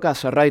Mallorca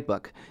as a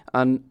right-back.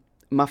 And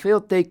Maffeo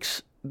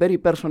takes very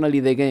personally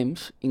the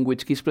games in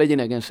which he's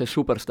playing against a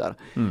superstar.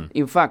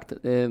 In fact,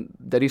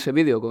 there is a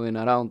video going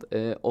around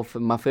of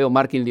Maffeo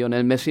marking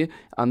Lionel Messi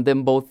and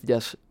them both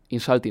just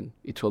insulting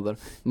each other.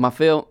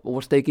 Maffeo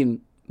was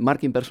taking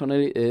marking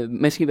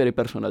Messi very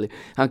personally.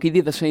 And he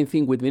did the same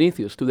thing with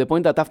Vinicius, to the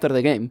point that after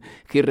the game,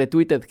 he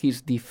retweeted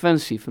his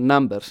defensive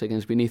numbers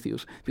against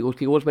Vinicius, because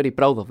he was very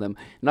proud of them.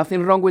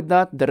 Nothing wrong with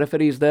that. The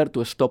referee is there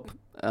to stop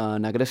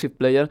an aggressive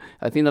player.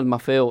 I think that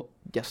Maffeo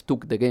just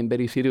took the game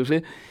very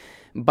seriously.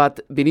 But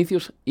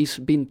Vinicius is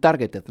being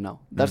targeted now.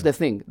 That's the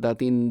thing, that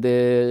in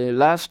the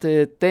last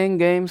 10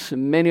 games,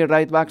 many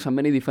right-backs and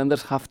many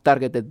defenders have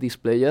targeted these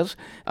players.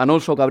 And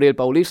also Gabriel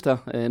Paulista,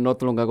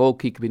 not long ago,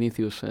 kicked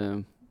Vinicius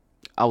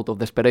out of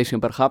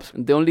desperation, perhaps.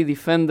 The only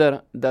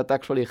defender that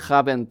actually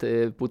haven't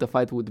put a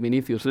fight with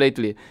Vinicius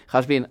lately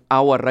has been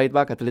our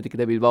right-back, Athletic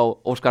de Bilbao,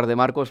 Oscar de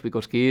Marcos,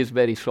 because he is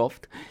very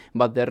soft.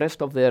 But the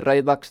rest of the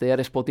right-backs, they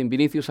are spotting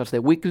Vinicius as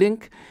the weak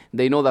link.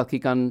 They know that he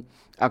can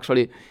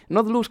actually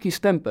not lose his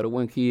temper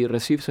when he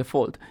receives a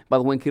fault,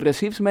 but when he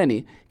receives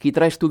many, he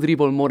tries to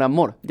dribble more and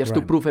more, just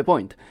to prove a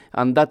point.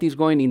 And that is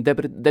going in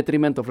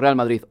detriment of Real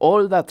Madrid.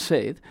 All that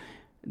said,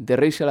 the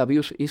racial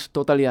abuse is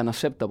totally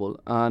unacceptable.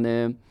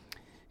 And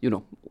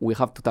we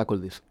have to tackle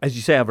this. As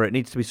you say, Alvaro, it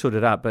needs to be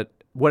sorted out, but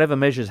whatever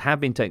measures have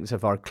been taken so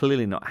far are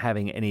clearly not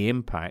having any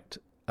impact.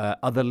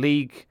 Are the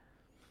league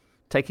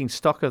taking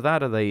stock of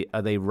that?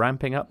 Are they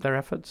ramping up their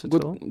efforts at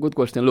all? Good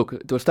question.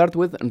 Look, to start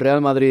with,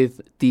 Real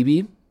Madrid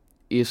TV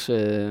is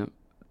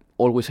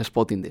always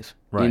spotting this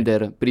in their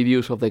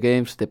previews of the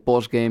games, the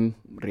post-game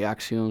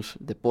reactions,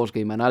 the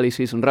post-game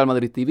analysis. And Real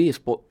Madrid TV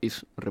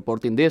is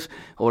reporting this,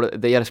 or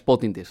they are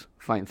spotting this.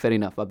 Fine, fair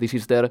enough. But this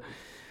is their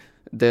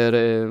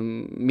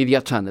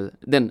media channel.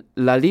 Then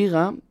La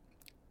Liga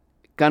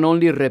can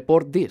only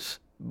report this,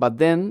 but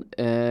then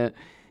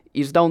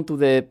it's down to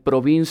the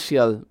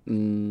provincial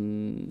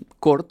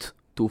court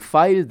to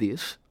file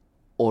this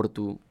or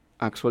to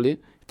actually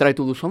try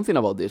to do something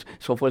about this.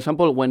 So, for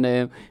example, when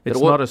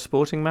it's not a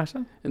sporting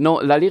matter? No,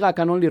 La Liga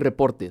can only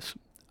report this.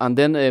 And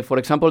then, for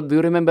example, do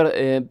you remember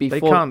before...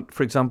 They can't,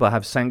 for example,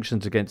 have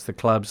sanctions against the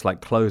clubs,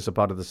 like close a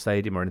part of the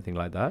stadium or anything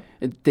like that?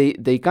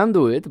 They can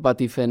do it, but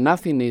if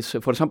nothing is...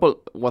 For example,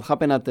 what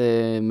happened at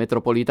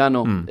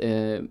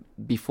Metropolitano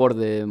before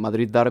the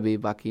Madrid derby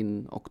back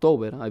in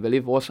October, I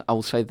believe, was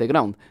outside the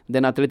ground.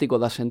 Then Atletico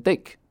doesn't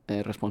take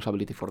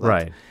responsibility for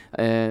that.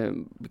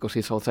 Because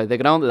it's outside the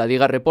ground. La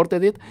Liga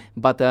reported it,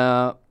 but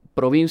a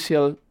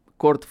provincial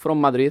court from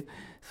Madrid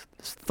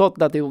thought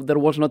that there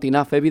was not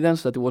enough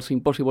evidence, that it was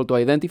impossible to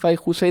identify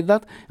who said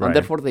that, and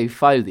therefore they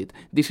filed it.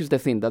 This is the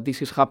thing, that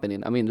this is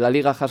happening. I mean, La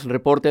Liga has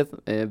reported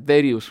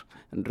various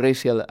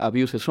racial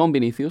abuses on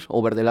Vinicius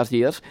over the last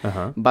years,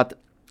 but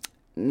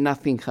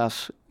nothing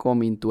has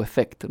come into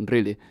effect,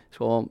 really.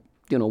 So,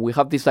 we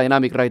have this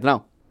dynamic right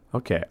now.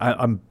 Okay,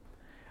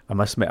 I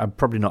must admit, I'm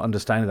probably not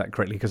understanding that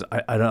correctly, because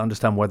I don't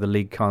understand why the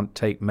league can't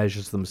take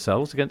measures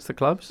themselves against the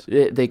clubs.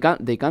 They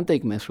can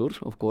take measures,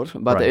 of course,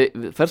 but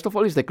first of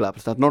all, it's the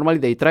clubs that normally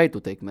they try to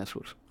take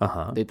measures.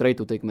 They try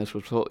to take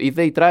measures. So if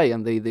they try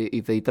and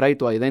if they try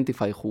to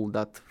identify who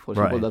that, for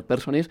example, that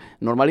person is,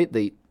 normally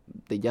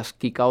they just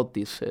kick out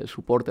this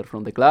supporter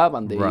from the club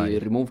and they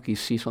remove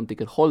his season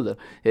ticket.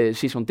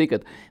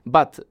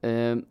 But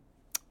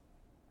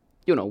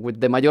with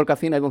the Mallorca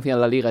thing, I don't think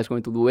La Liga is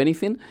going to do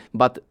anything,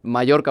 but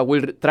Mallorca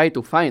will try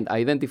to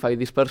identify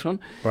this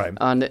person.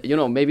 And,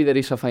 maybe there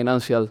is a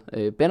financial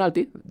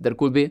penalty. There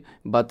could be,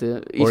 but...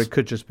 or it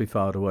could just be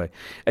filed away.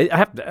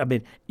 I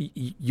mean,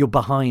 you're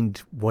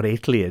behind what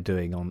Italy are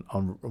doing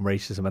on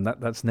racism, and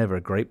that's never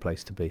a great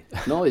place to be.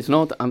 No, it's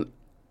not.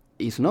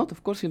 It's not,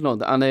 of course it's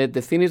not. And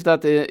the thing is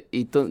that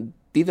it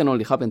didn't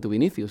only happen to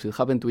Vinicius, it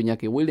happened to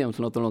Iñaki Williams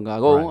not long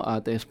ago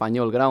at the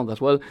Espanyol ground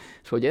as well.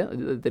 So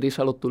there is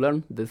a lot to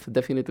learn,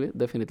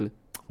 definitely.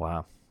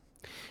 Wow.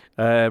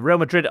 Real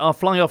Madrid are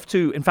flying off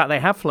in fact they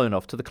have flown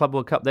off to the Club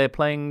World Cup. They're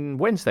playing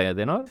Wednesday, are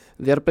they not?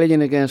 They are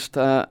playing against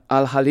Al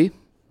Ahly.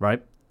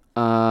 Right.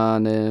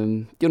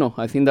 And,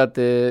 I think that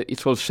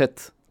it's all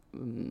set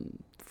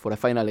for a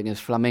final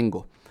against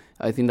Flamengo.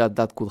 I think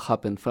that could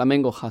happen.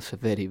 Flamengo has a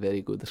very,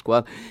 very good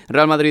squad.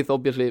 Real Madrid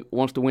obviously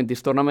wants to win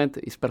this tournament.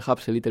 It's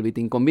perhaps a little bit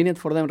inconvenient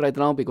for them right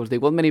now because they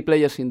got many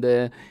players in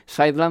the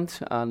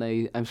sidelines,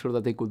 and I'm sure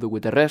that they could do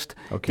with the rest.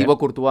 Thibaut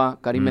Courtois,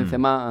 Karim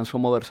Benzema, and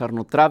some others are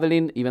not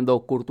traveling, even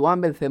though Courtois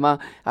and Benzema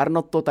are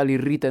not totally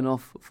written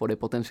off for a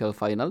potential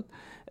final.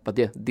 But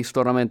this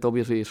tournament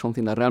obviously is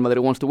something that Real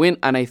Madrid wants to win,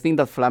 and I think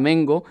that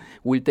Flamengo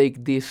will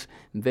take this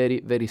very,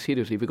 very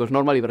seriously because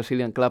normally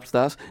Brazilian clubs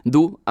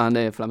do, and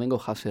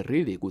Flamengo has a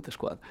really good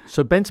squad.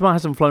 So Benzema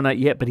hasn't flown out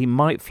yet, but he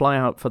might fly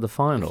out for the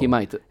final. He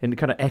might. In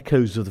kind of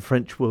echoes of the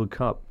French World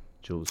Cup,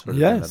 Jules.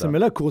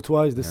 Similar.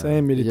 Courtois is the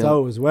same,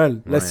 Militao as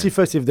well. Let's see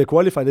first if they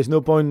qualify. There's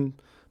no point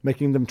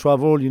making them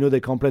travel.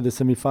 They can't play the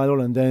semi-final,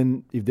 and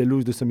then if they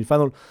lose the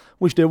semi-final,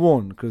 which they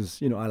won't,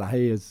 because, Al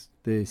Ahly is...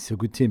 It's a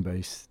good team, but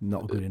it's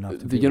not good enough.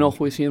 Do you know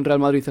who is in Real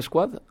Madrid's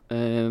squad?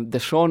 The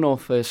son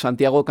of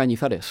Santiago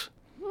Cañizares.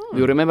 Do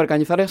you remember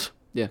Cañizares?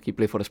 Yeah, he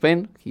played for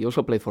Spain. He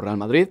also played for Real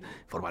Madrid,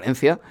 for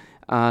Valencia,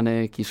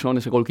 and his son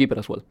is a goalkeeper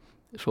as well.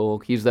 So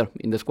he's there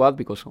in the squad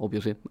because,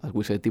 obviously, as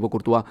we said, Thibaut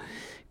Courtois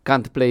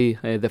can't play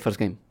the first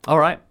game. All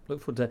right.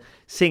 Look forward to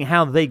seeing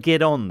how they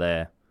get on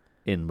there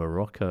in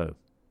Morocco.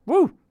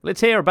 Woo!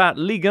 Let's hear about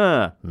Ligue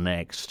 1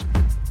 next.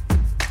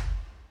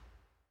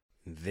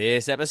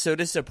 This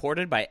episode is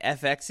supported by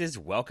FX's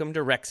Welcome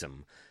to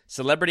Wrexham.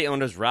 Celebrity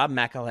owners Rob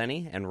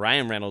McElhenney and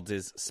Ryan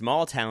Reynolds'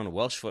 small-town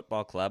Welsh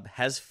football club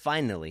has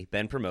finally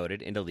been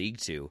promoted into League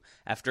Two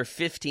after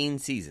 15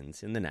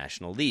 seasons in the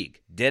National League.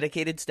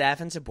 Dedicated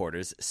staff and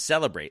supporters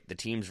celebrate the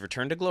team's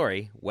return to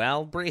glory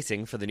while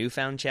bracing for the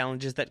newfound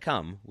challenges that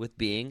come with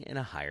being in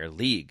a higher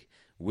league.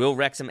 Will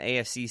Wrexham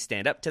AFC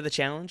stand up to the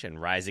challenge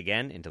and rise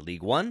again into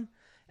League One?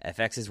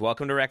 FX's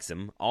Welcome to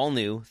Wrexham, all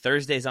new,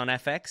 Thursdays on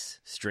FX,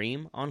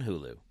 stream on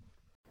Hulu.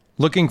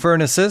 Looking for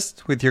an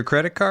assist with your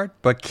credit card,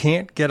 but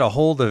can't get a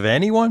hold of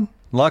anyone?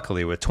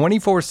 Luckily, with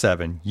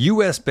 24/7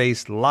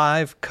 US-based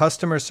live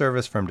customer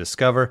service from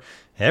Discover,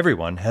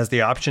 everyone has the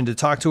option to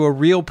talk to a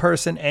real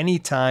person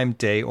anytime,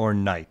 day or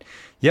night.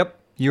 Yep,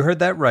 you heard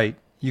that right.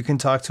 You can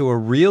talk to a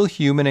real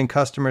human in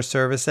customer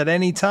service at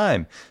any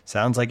time.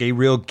 Sounds like a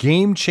real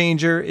game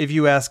changer if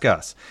you ask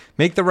us.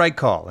 Make the right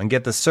call and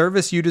get the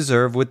service you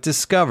deserve with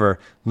Discover.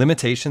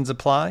 Limitations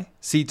apply.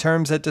 See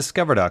terms at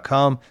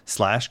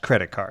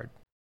discover.com/creditcard.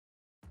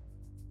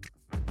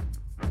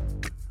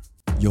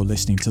 You're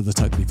listening to The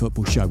Totally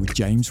Football Show with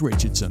James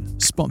Richardson,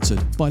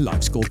 sponsored by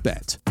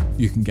LiveScoreBet.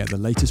 You can get the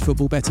latest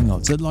football betting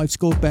odds at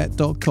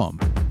livescorebet.com.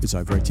 It's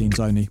over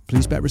 18s only.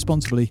 Please bet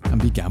responsibly and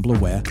be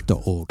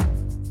gambleaware.org.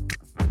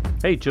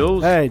 Hey,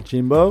 Jules. Hey,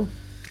 Jimbo.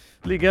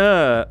 Ligue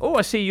 1. Oh,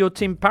 I see your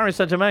team Paris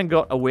Saint-Germain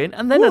got a win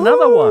and then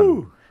another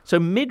one. So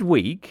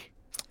midweek,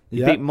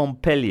 you beat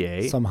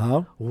Montpellier.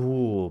 Somehow.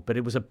 Oh, but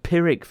it was a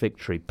Pyrrhic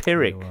victory.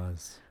 Pyrrhic. It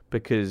was.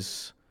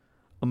 Because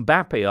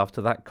Mbappe,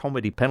 after that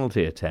comedy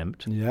penalty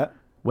attempt,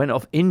 went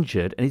off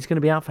injured, and he's going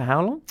to be out for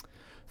how long?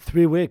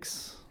 3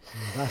 weeks.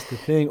 That's the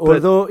thing.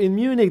 Although in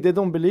Munich, they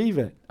don't believe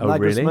it. Oh,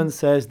 Nagelsmann really?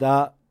 says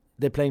that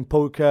they're playing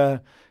poker.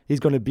 He's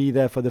going to be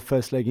there for the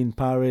first leg in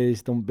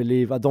Paris. I don't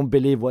believe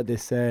what they're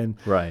saying.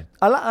 Right.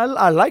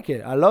 I like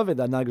it. I love it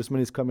that Nagelsmann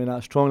is coming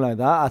out strong like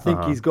that. I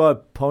think he's got a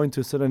point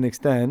to a certain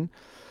extent.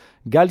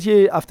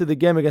 Galtier, after the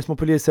game against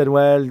Montpellier, said,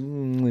 well,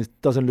 it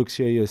doesn't look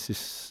serious.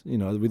 It's,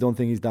 we don't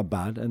think he's that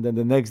bad. And then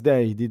the next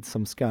day, he did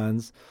some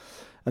scans.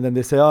 And then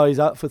they say, he's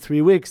out for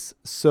 3 weeks.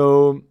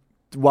 So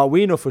what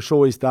we know for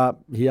sure is that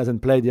he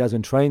hasn't played, he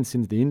hasn't trained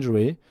since the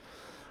injury.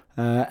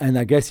 And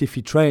I guess if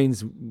he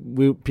trains,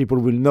 people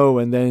will know,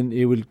 and then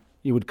he would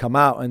come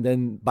out, and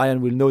then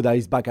Bayern will know that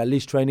he's back at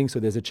least training, so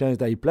there's a chance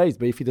that he plays.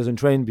 But if he doesn't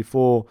train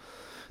before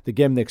the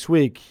game next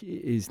week,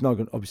 he's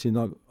obviously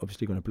going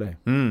to play.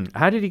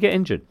 How did he get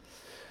injured?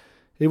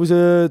 It was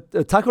a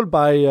tackle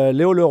by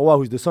Léo Leroy,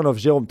 who's the son of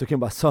Jérôme. Talking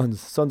about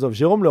sons of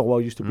Jérôme Leroy,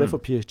 who used to play for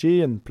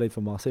PSG and played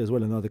for Marseille as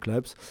well and other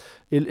clubs.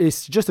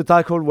 It's just a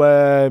tackle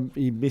where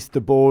he missed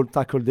the ball,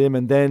 tackled him,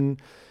 and then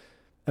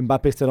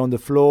Mbappe stayed on the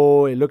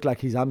floor. It looked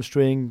like his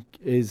hamstring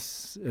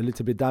is a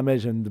little bit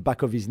damaged and the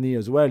back of his knee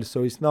as well.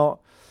 So it's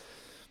not,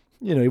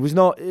 it was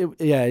not,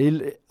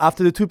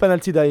 after the 2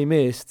 penalties that he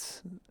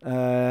missed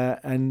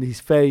and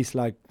his face,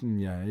 I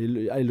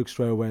looked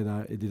straight away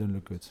that it didn't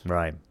look good.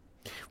 Right.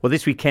 Well,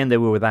 this weekend they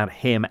were without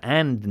him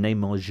and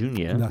Neymar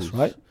Jr. That's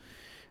right.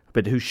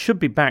 But who should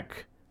be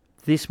back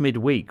this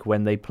midweek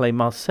when they play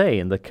Marseille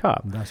in the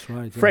Cup. That's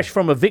right. Fresh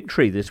from a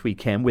victory this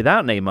weekend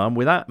without Neymar,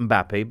 without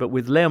Mbappe, but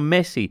with Leo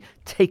Messi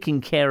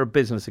taking care of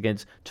business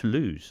against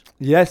Toulouse.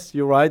 Yes,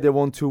 you're right. They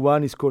won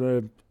 2-1. He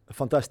scored a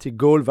fantastic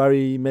goal,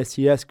 very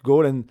Messi-esque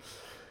goal. And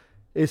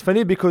it's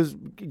funny because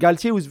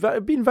Galtier was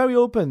been very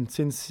open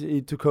since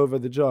he took over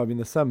the job in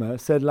the summer.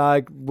 Said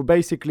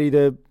basically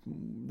the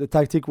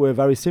tactic were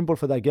very simple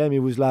for that game. It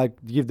was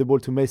give the ball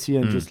to Messi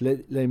and just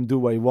let him do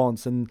what he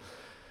wants. And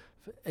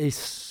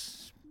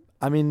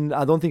I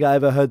don't think I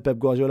ever heard Pep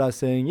Guardiola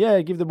saying,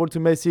 give the ball to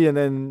Messi and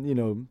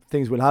then,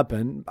 things will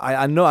happen.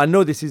 I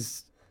know this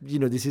is,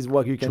 this is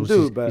what you can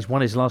do. But he's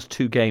won his last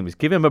 2 games.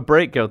 Give him a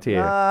break,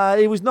 Galtier.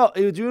 It was not.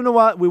 Do you know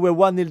what? We were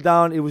 1-0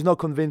 down. It was not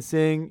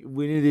convincing.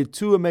 We needed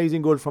 2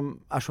 amazing goals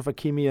from Achraf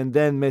Hakimi and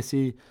then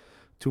Messi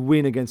to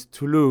win against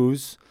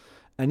Toulouse.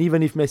 And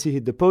even if Messi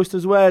hit the post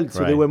as well,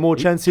 so there were more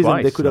chances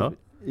and they could have.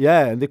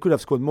 Yeah, and they could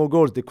have scored more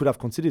goals. They could have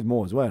conceded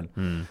more as well.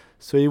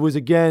 So it was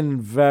again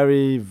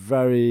very,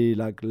 very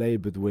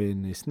laboured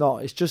win.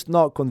 It's just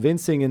not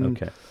convincing. And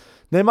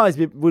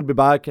Neymar will be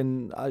back,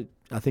 and I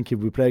think he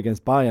will play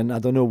against Bayern. I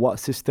don't know what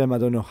system, I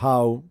don't know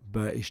how,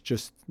 but it's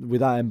just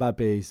without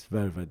Mbappe, it's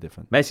very, very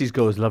different. Messi's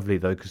goal is lovely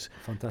though, because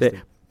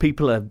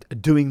people are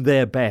doing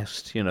their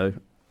best,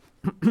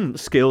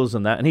 skills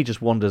and that, and he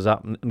just wanders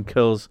up and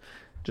curls.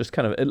 Just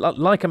kind of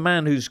like a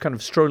man who's kind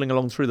of strolling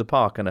along through the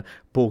park and a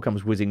ball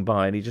comes whizzing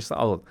by and he just,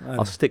 I'll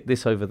stick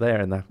this over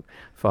there in that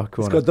far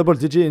corner. He's got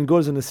double-digit in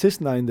goals and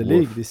assists now in the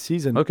league this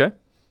season. Okay.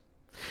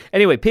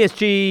 Anyway,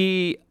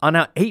 PSG are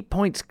now 8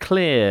 points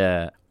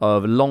clear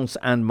of Lens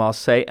and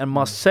Marseille. And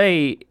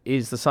Marseille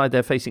is the side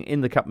they're facing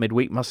in the Cup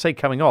midweek. Marseille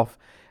coming off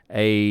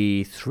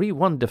a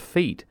 3-1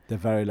 defeat. They're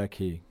very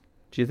lucky.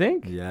 Do you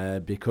think? Yeah,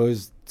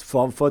 because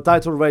for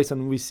title race,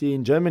 and we see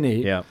in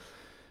Germany... Yeah.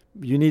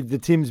 you need the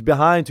teams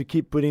behind to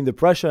keep putting the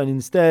pressure. And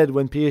instead,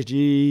 when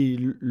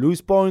PSG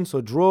lose points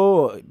or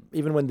draw, or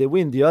even when they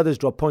win, the others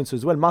drop points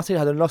as well. Marseille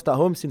hadn't lost at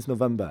home since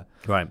November.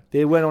 Right.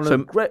 They went on a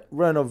great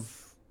run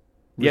of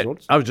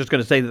results. I was just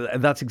going to say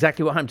that's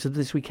exactly what happened to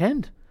this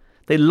weekend.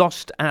 They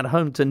lost at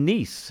home to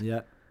Nice.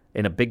 Yeah.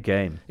 In a big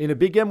game. In a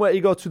big game where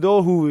Igor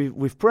Tudor, who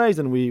we've praised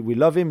and we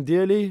love him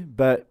dearly,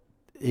 but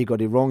he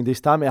got it wrong this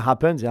time. It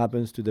happens. It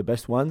happens to the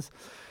best ones.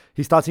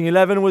 His starting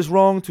 11 was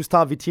wrong to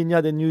start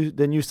Vitinha,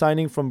 the new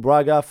signing from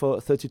Braga for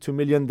 32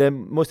 million, the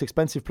most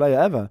expensive player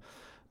ever.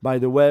 By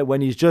the way,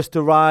 when he's just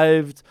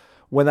arrived,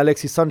 when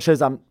Alexis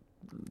Sanchez, I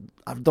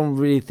don't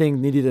really think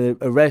needed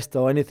a rest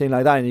or anything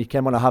like that, and he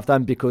came on at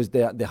halftime because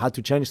they had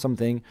to change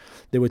something.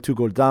 They were 2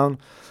 goals down.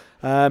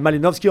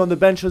 Malinovsky on the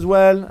bench as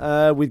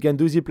well, with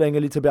Guendouzi playing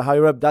a little bit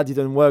higher up. That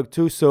didn't work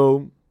too,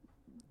 so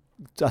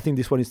I think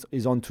this one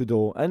is on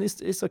Tudor. And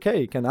it's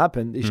okay, it can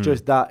happen. It's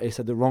just that it's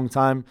at the wrong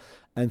time,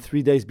 and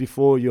 3 days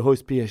before you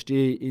host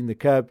PSG in the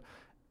Cup,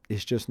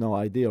 it's just not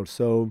ideal.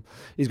 So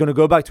he's going to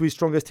go back to his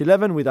strongest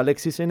 11 with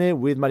Alexis in it,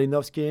 with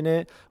Malinovsky in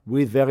it,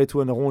 with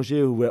Verretou and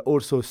Rongier, who were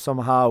also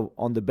somehow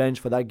on the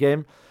bench for that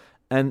game.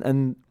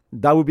 And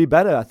that would be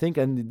better, I think.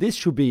 And this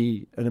should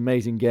be an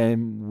amazing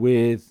game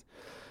with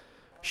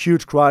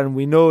huge crowd. And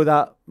we know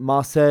that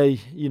Marseille,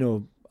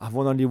 have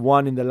won only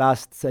one in the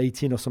last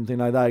 18 or something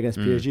like that against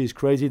PSG. It's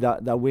crazy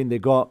that win they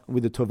got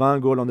with the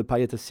Thauvin goal on the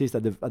Payet assist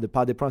at the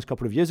Parc des Princes a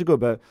couple of years ago.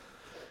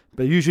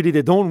 But usually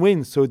they don't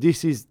win, so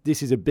this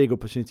is a big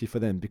opportunity for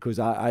them, because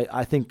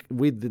I think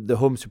with the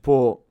home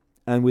support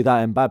and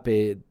without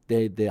Mbappe,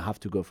 they have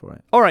to go for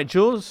it. All right,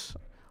 Jules.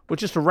 Well,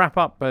 just to wrap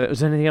up,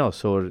 was there anything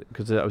else? Or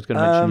because I was going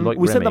to mention Loic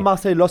we Remy. said that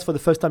Marseille lost for the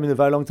first time in a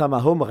very long time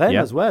at home. Rennes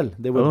as well.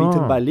 They were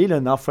beaten by Lille,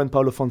 and our friend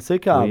Paulo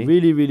Fonseca. Oui.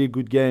 Really, really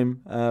good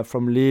game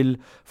from Lille,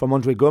 from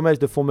Andre Gomez,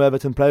 the former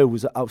Everton player, who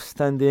was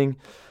outstanding.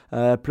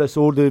 Plus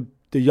all the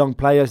young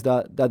players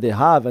that they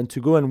have, and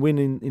to go and win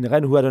in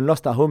Rennes, who hadn't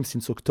lost at home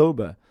since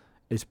October.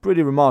 It's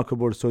pretty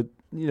remarkable. So,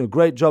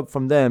 great job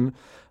from them,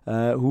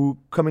 who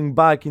coming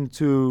back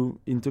into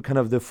kind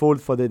of the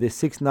fold for the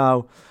sixth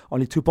now,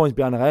 only 2 points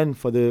behind Rennes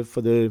for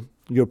the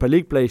Europa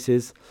League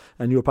places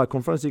and Europa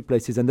Conference League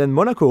places. And then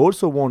Monaco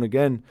also won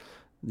again,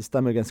 this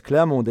time against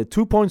Clermont. They're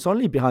 2 points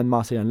only behind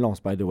Marseille and Lens,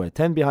 by the way.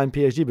 10 behind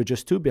PSG, but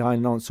just 2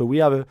 behind Lens. So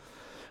we're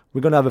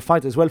going to have a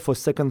fight as well for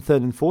second,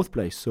 third and fourth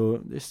place. So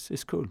this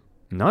is cool.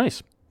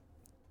 Nice.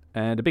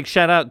 And a big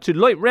shout out to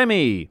Loic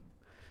Remy,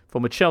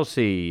 former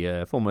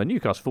Chelsea, former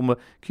Newcastle, former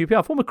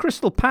QPR, former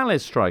Crystal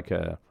Palace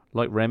striker,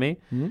 Loic Remy,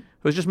 who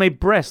has just made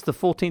Brest the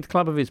 14th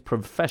club of his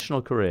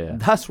professional career.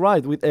 That's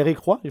right, with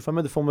Eric Roy, if I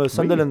remember, the former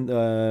Sunderland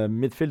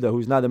midfielder,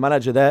 who's now the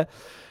manager there.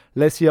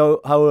 Let's see how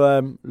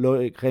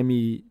Loic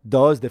Remy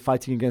does. They're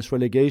fighting against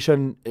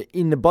relegation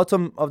in the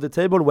bottom of the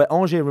table, where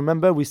Angers,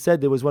 remember, we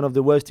said they was one of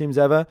the worst teams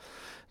ever.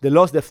 They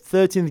lost their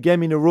 13th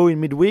game in a row in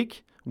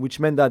midweek,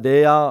 which meant that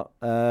they are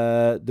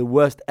the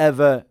worst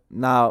ever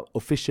now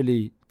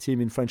officially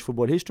team in French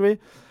football history.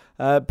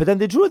 But then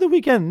they drew at the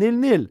weekend,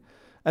 0-0.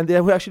 And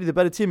they were actually the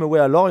better team away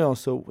at Lorient,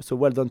 so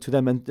well done to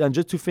them. And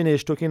just to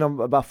finish, talking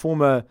about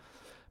former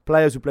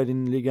players who played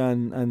in Liga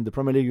and the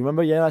Premier League,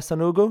 remember Yaya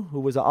Sanogo, who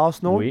was at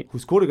Arsenal, who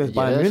scored against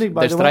Bayern Munich,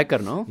 by the way? The striker,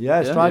 no?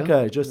 Yeah,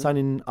 striker. Just signed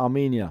in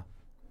Armenia.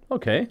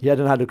 Okay. He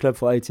hadn't had a club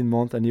for 18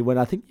 months, and he went,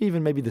 I think,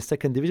 even maybe the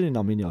second division in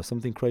Armenia or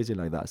something crazy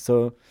like that.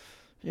 So,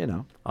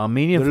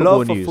 Armenian the football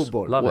love news. for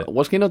football. Love it.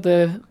 Was he not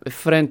a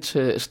French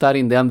star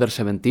in the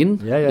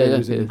under-17? Yeah, he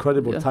was an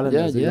incredible talent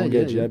at a young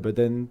age, but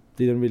then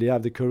didn't really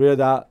have the career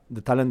that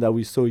the talent that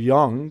we saw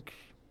young,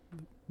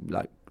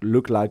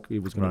 looked like he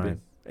was going to be.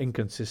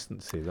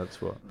 Inconsistency,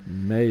 that's what.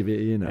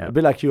 Maybe, a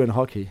bit like you in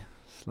hockey.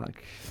 It's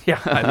like,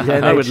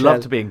 I would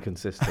love to be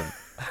inconsistent.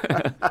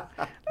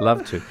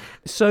 Love to.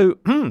 So,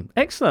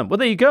 excellent. Well,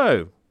 there you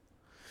go.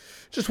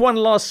 Just one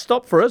last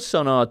stop for us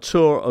on our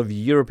tour of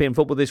European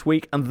football this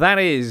week, and that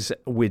is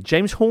with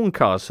James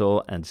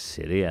Horncastle and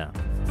Serie A.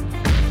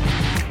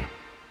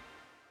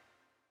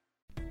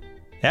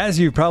 As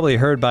you've probably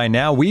heard by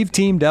now, we've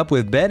teamed up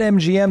with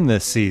BetMGM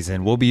this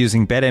season. We'll be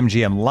using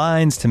BetMGM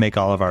lines to make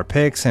all of our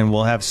picks, and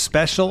we'll have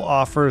special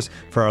offers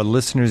for our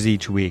listeners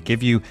each week.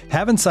 If you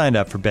haven't signed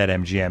up for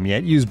BetMGM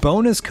yet, use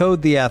bonus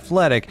code The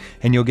Athletic,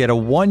 and you'll get a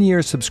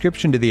 1-year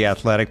subscription to The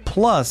Athletic,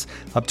 plus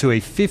up to a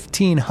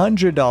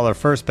 $1,500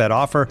 first bet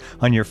offer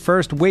on your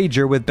first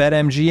wager with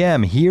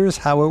BetMGM. Here's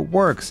how it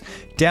works.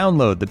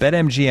 Download the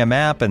BetMGM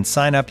app and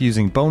sign up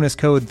using bonus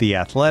code The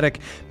Athletic.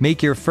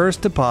 Make your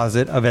first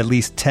deposit of at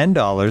least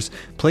 $10.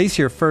 Place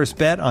your first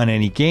bet on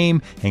any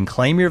game and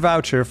claim your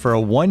voucher for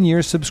a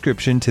 1-year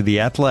subscription to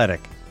The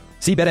Athletic.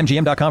 See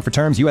BetMGM.com for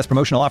terms. U.S.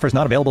 promotional offers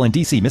not available in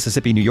D.C.,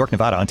 Mississippi, New York,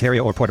 Nevada,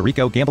 Ontario, or Puerto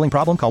Rico. Gambling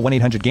problem? Call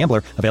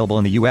 1-800-GAMBLER. Available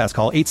in the U.S.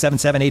 Call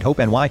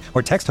 877-8-HOPE-NY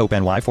or text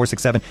HOPE-NY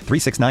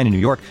 467-369 in New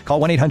York. Call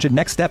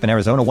 1-800-NEXT-STEP in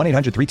Arizona.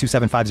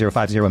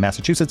 1-800-327-5050 in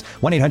Massachusetts.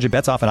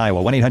 1-800-BETS-OFF in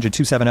Iowa.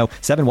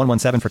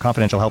 1-800-270-7117 for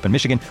confidential help in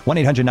Michigan.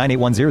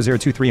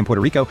 1-800-981-0023 in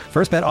Puerto Rico.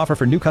 First bet offer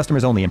for new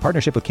customers only in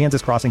partnership with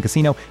Kansas Crossing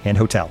Casino and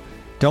Hotel.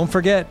 Don't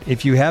forget,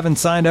 if you haven't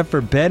signed up for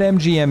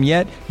BetMGM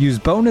yet, use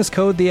bonus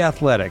code The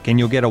Athletic, and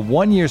you'll get a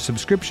 1-year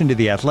subscription to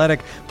The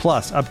Athletic,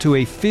 plus up to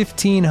a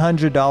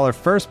 $1,500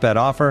 first bet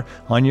offer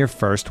on your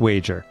first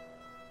wager.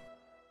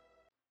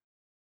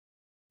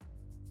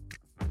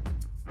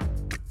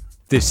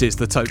 This is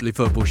the Totally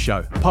Football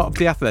Show, part of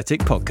the Athletic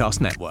Podcast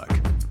Network.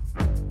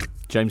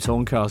 James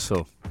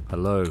Horncastle,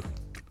 hello.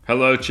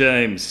 Hello,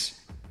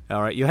 James.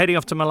 All right, you're heading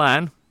off to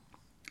Milan.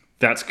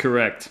 That's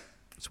correct.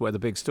 That's where the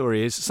big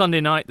story is. Sunday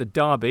night, the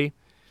derby.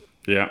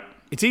 Yeah.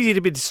 It's easy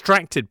to be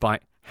distracted by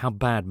how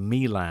bad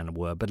Milan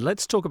were, but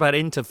let's talk about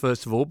Inter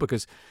first of all,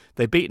 because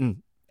they've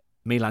beaten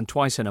Milan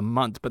twice in a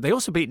month, but they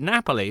also beat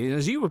Napoli.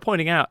 As you were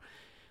pointing out,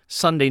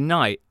 Sunday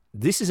night,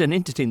 this is an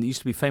Inter team that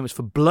used to be famous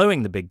for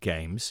blowing the big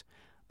games,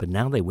 but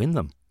now they win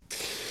them.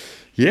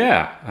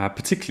 Yeah,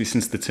 particularly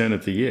since the turn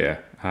of the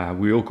year.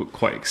 We all got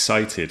quite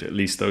excited, at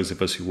least those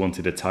of us who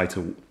wanted a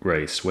title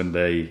race, when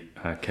they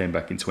came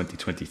back in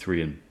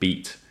 2023 and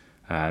beat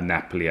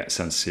Napoli at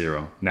San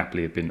Siro.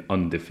 Napoli had been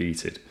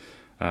undefeated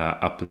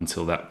up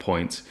until that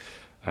point.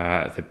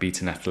 They'd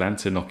beaten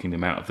Atalanta, knocking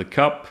them out of the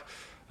cup.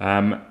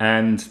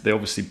 And they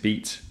obviously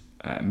beat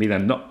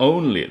Milan not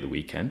only at the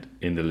weekend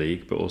in the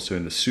league, but also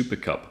in the Super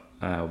Cup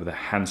with a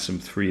handsome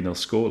 3-0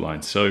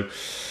 scoreline. So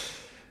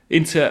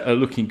Inter are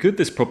looking good.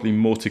 There's probably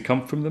more to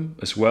come from them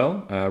as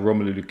well.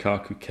 Romelu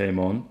Lukaku came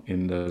on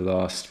in the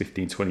last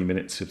 15-20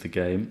 minutes of the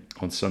game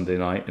on Sunday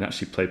night and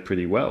actually played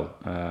pretty well.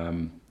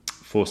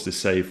 Forced a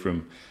save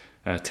from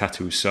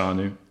Tatu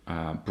Usanu.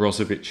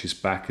 Brozovic is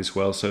back as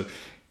well. So,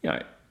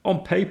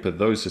 on paper,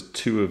 those are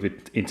two of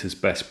Inter's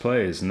best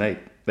players, and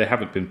they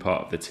haven't been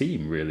part of the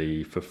team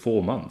really for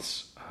 4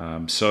 months.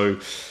 So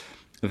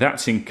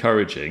that's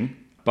encouraging,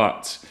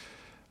 but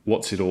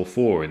what's it all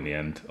for in the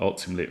end?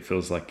 Ultimately, it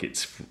feels like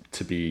it's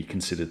to be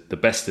considered the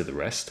best of the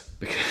rest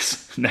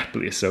because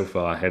Napoli are so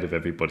far ahead of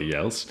everybody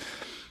else.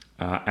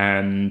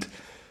 And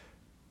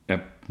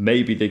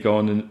maybe they go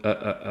on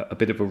a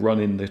bit of a run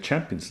in the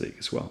Champions League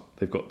as well.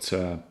 They've got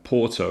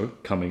Porto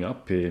coming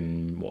up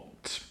in,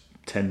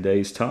 10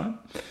 days' time?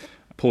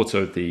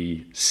 Porto,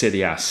 the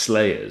Serie A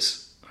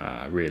slayers,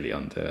 really,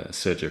 under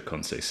Sergio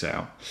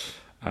Conceição.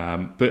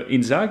 But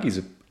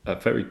Inzaghi's a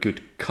very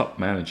good cup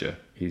manager.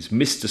 He's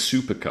Mr.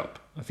 Super Cup.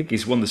 I think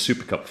he's won the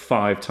Super Cup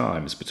 5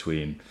 times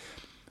between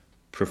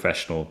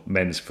professional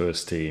men's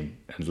first team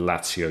and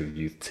Lazio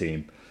youth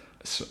team.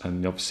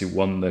 And obviously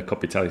won the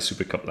Coppa Italia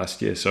Super Cup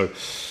last year. So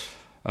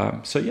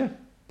yeah,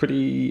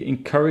 pretty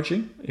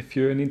encouraging if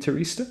you're an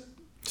Interista.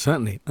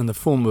 Certainly. And the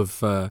form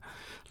of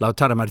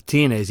Lautaro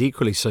Martinez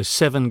equally so.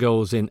 7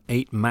 goals in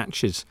 8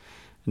 matches.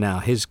 Now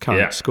his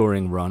current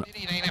scoring run.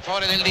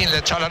 Fuori del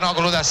Lille,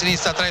 Çalhanoğlu da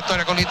sinistra,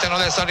 traiettoria con l'interno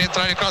destro,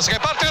 rientra il cross che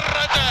parte in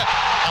rete,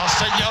 ha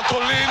segnato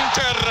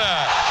l'Inter,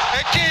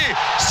 e chi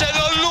se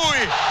non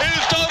lui,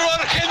 il toro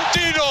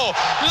argentino,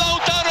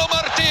 Lautaro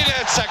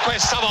Martinez,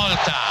 questa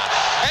volta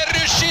è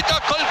riuscito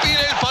a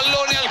colpire il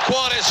pallone al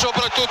cuore e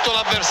soprattutto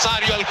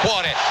l'avversario al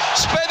cuore,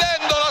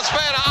 spedendo la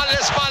sfera alle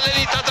spalle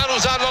di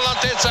Tatarusano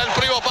all'altezza del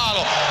primo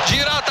palo,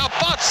 girata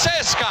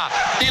pazzesca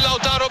di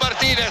Lautaro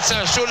Martinez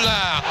sul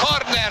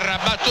corner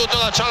battuto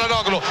da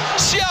Çalhanoğlu.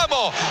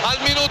 Siamo al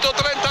minuto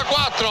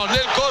 34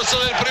 nel corso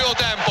del primo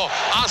tempo.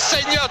 Ha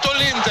segnato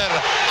l'Inter,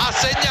 ha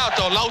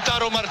segnato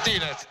Lautaro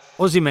Martinez.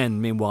 Osimhen,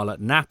 meanwhile, at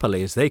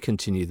Napoli, as they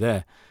continue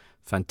their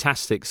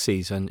fantastic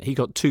season. He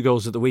got 2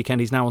 goals at the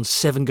weekend. He's now on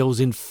 7 goals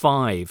in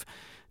 5.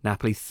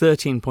 Napoli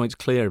 13 points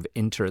clear of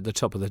Inter at the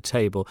top of the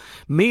table.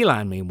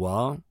 Milan,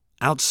 meanwhile,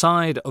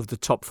 outside of the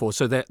top 4.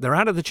 So they're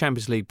out of the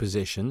Champions League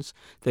positions.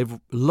 They've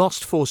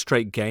lost 4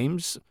 straight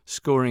games,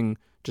 scoring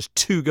just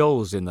 2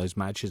 goals in those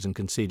matches and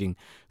conceding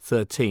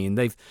 13.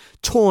 They've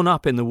torn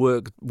up in the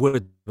word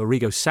of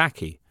Arrigo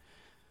Sacchi.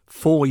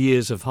 4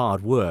 years of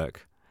hard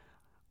work.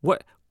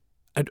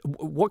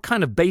 What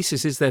kind of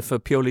basis is there for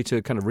Pioli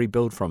to kind of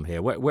rebuild from here?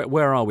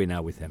 Where are we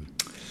now with him?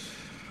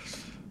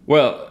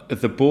 Well,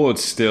 the board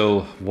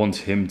still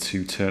want him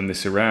to turn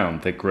this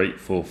around. They're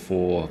grateful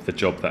for the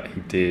job that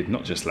he did,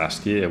 not just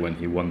last year when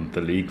he won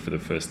the league for the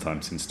first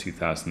time since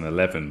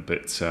 2011,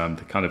 but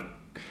the kind of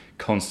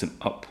constant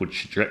upward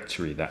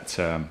trajectory that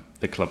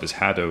the club has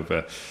had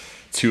over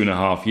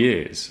 2.5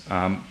 years.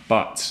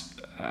 But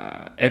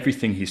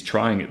everything he's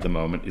trying at the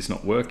moment is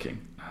not working.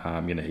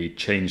 He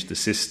changed the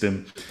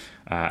system,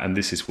 and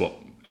this is what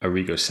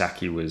Arrigo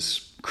Sacchi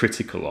was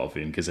critical of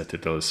in Gazzetta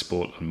dello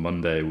Sport on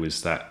Monday,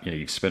 was that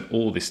you've spent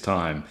all this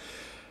time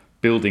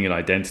building an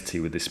identity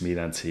with this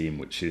Milan team,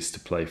 which is to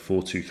play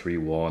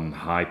 4-2-3-1,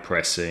 high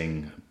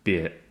pressing, be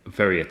a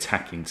very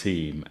attacking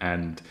team,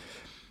 and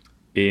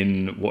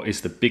in what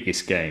is the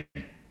biggest game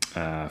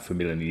for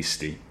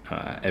Milanisti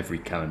every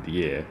calendar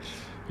year,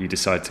 you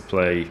decide to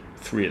play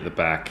 3 at the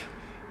back,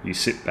 you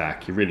sit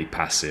back, you're really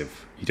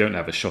passive, you don't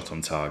have a shot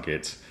on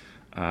target,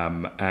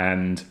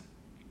 and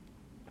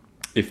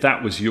if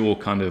that was your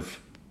kind of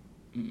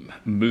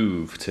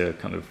move to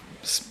kind of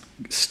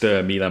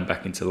stir Milan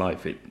back into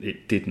life,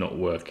 it did not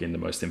work in the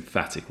most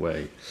emphatic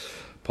way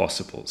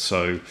possible.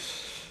 So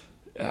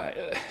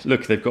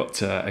look, they've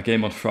got a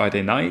game on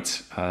Friday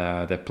night.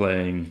 They're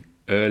playing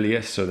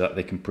earlier so that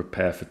they can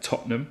prepare for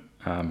Tottenham,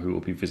 who will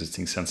be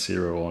visiting San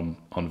Siro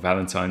on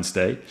Valentine's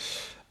Day.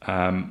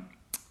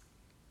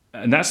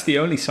 And that's the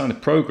only sign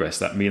of progress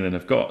that Milan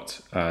have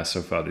got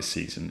so far this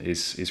season,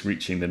 is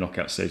reaching the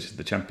knockout stages of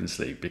the Champions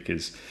League,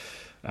 because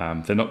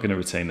they're not going to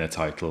retain their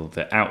title.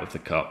 They're out of the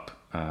cup.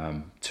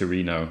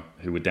 Torino,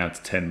 who were down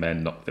to 10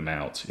 men, knocked them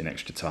out in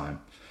extra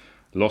time.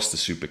 Lost the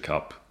Super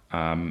Cup.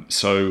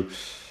 So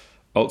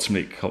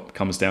ultimately it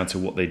comes down to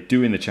what they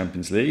do in the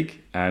Champions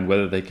League and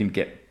whether they can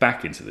get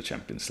back into the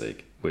Champions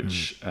League,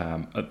 which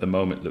at the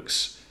moment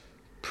looks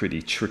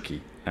pretty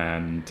tricky.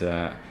 And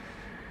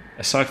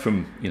aside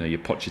from your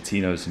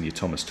Pochettinos and your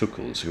Thomas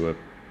Tuchels, who are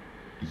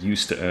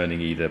used to earning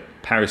either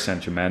Paris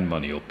Saint-Germain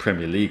money or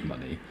Premier League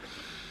money,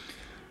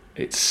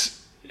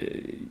 it's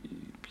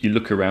you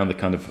look around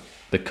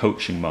the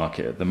coaching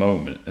market at the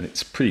moment, and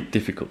it's pretty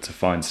difficult to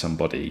find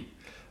somebody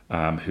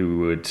who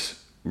would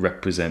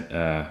represent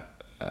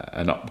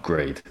an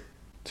upgrade,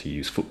 to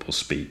use football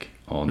speak,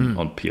 on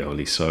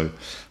Pioli. So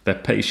they're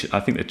patient. I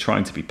think they're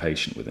trying to be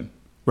patient with him.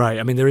 Right.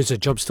 I mean, there is a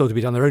job still to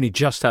be done. They're only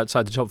just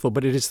outside the top four,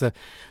 but it is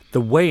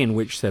the way in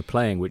which they're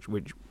playing, which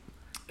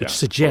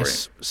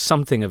suggests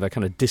something of a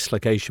kind of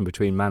dislocation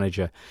between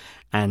manager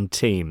and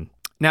team.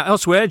 Now,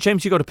 elsewhere,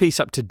 James, you got a piece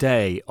up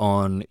today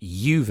on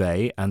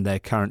Juve and their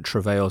current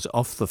travails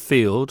off the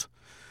field,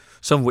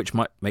 some of which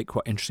might make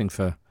quite interesting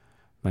for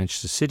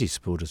Manchester City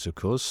supporters, of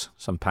course.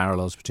 Some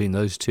parallels between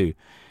those two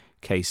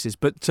cases.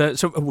 But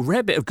so a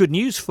rare bit of good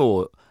news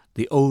for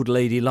the old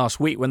lady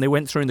last week when they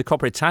went through in the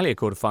Coppa Italia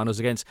quarterfinals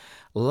against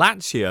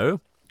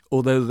Lazio,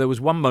 although there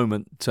was one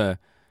moment that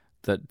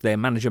their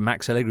manager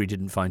Max Allegri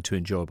didn't find too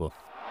enjoyable.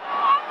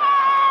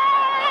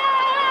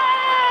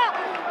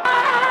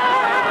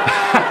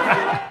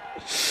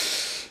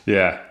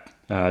 Yeah,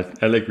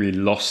 Allegri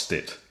lost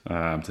it,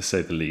 to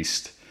say the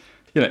least.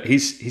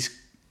 He's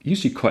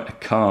usually quite a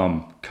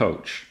calm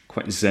coach,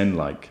 quite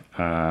zen-like,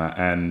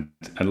 and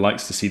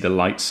likes to see the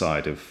light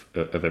side of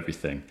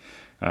everything.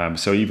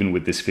 So even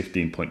with this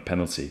 15-point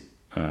penalty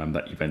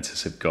that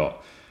Juventus have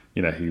got,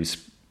 he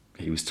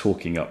was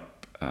talking up.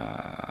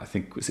 I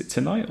think, was it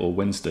tonight or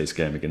Wednesday's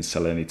game against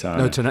Salernitana?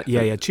 No, tonight.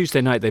 Yeah.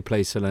 Tuesday night they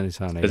play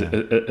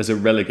Salernitana. As a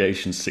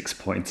relegation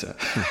 6-pointer.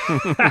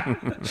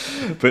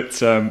 But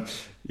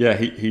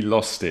he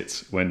lost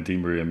it when Di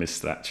Maria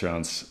missed that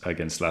chance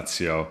against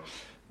Lazio.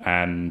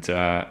 And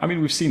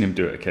we've seen him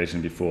do it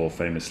occasionally before,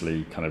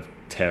 famously kind of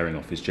tearing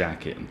off his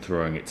jacket and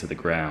throwing it to the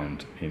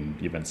ground in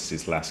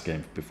Juventus' last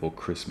game before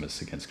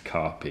Christmas against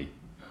Carpi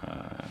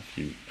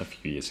a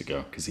few years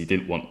ago, because he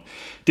didn't want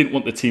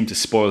the team to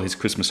spoil his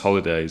Christmas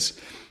holidays.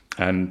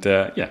 And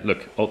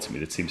look, ultimately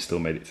the team still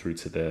made it through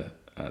to the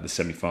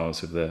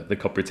semi-finals of the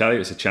Coppa Italia.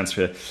 It's a chance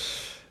for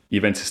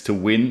Juventus to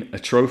win a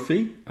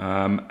trophy,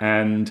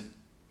 and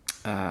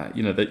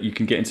that you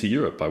can get into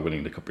Europe by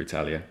winning the Coppa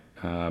Italia.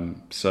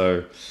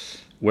 So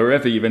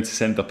wherever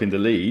Juventus end up in the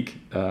league,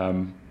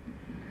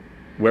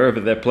 wherever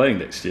they're playing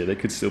next year, they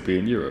could still be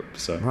in Europe.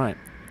 So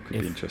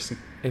could be interesting.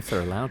 If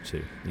they're allowed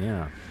to,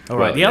 yeah. All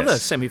right, the other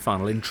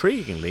semi-final,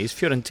 intriguingly, is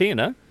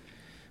Fiorentina,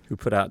 who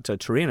put out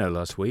Torino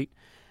last week,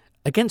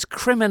 against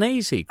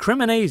Cremonese.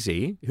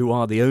 Cremonese, who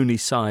are the only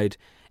side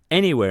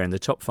anywhere in the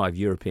top 5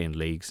 European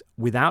leagues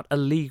without a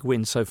league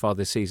win so far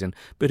this season,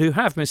 but who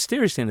have,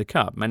 mysteriously in the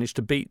Cup, managed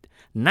to beat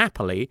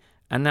Napoli,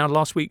 and now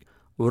last week,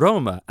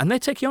 Roma. And they're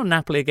taking on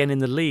Napoli again in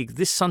the league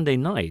this Sunday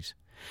night.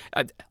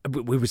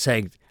 We were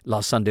saying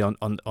last Sunday on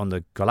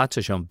the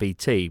Golatas on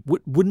BT,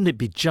 wouldn't it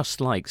be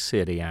just like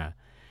Serie A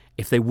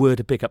if they were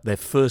to pick up their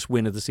first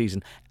win of the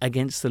season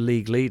against the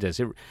league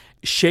leaders?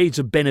 Shades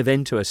of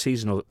Benevento a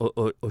season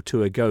or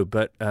two ago,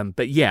 but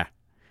yeah.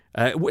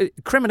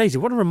 Cremonese,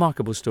 what a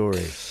remarkable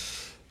story.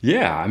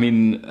 Yeah,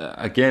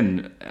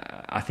 again,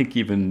 I think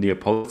even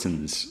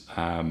Neapolitans,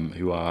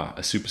 who are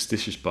a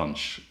superstitious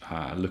bunch,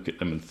 look at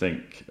them and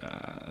think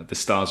the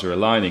stars are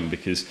aligning,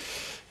 because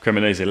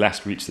Cremonese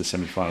last reached the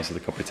semi-finals of the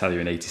Coppa Italia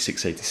in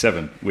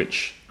 86-87,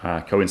 which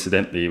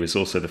coincidentally was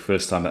also the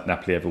first time that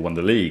Napoli ever won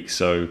the league.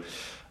 So,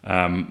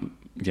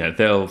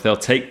 they'll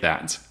take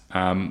that.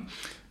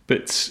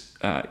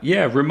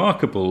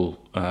 Remarkable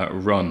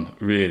run,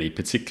 really,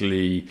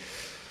 particularly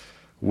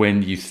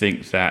when you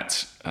think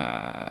that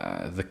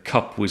the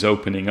Cup was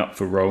opening up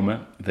for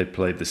Roma. They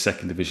played the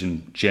second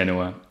division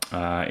Genoa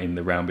in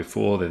the round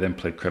before. They then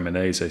played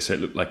Cremonese, so it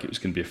looked like it was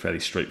going to be a fairly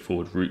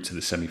straightforward route to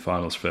the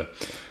semi-finals for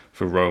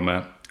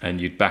Roma, and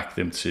you'd back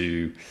them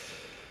to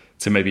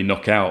maybe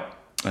knock out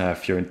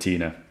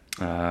Fiorentina.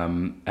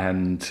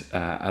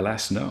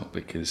 Alas, no,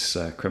 because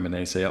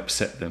Cremonese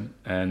upset them.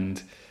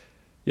 And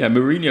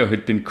Mourinho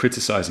had been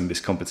criticising this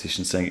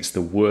competition, saying it's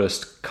the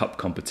worst cup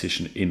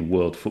competition in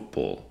world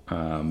football,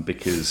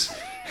 because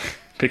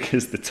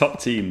the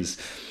top teams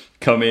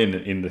come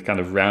in the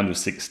kind of round of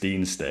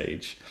 16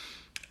 stage,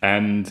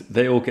 and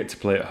they all get to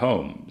play at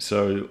home.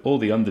 So all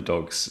the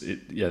underdogs,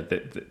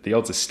 the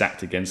odds are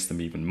stacked against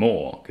them even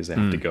more because they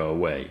have to go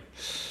away,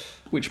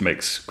 which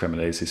makes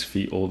Cremonese's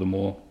feat all the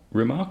more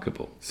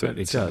remarkable.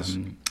 Certainly does.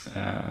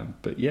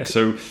 But yeah,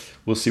 so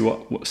we'll see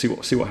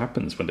what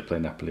happens when they play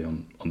Napoli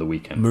on the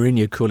weekend.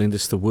 Mourinho calling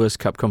this the worst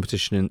cup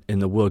competition in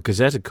the world.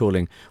 Gazzetta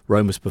calling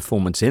Roma's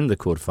performance in the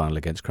quarterfinal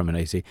against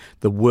Cremonese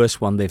the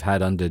worst one they've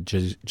had under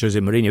Jose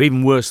Mourinho,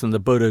 even worse than the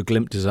Bodo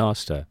Glimt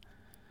disaster.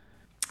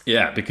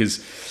 Yeah,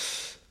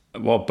 because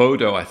while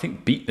Bodo, I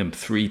think, beat them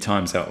 3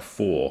 times out of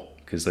 4,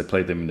 because they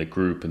played them in the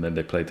group and then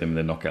they played them in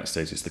the knockout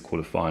stages, the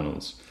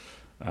quarterfinals.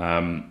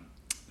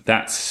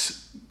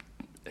 That's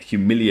a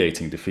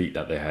humiliating defeat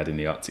that they had in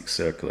the Arctic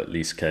Circle. At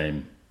least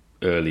came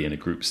early in a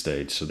group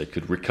stage, so they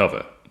could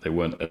recover. They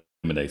weren't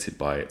eliminated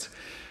by it.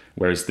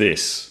 Whereas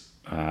this,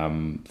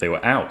 they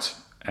were out.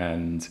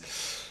 And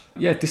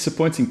yeah,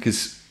 disappointing,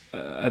 because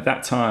at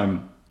that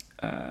time,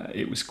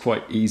 it was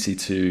quite easy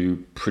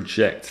to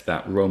project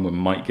that Roma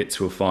might get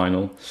to a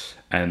final,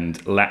 and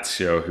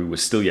Lazio, who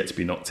was still yet to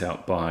be knocked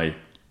out by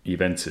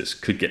Juventus,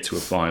 could get to a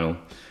final.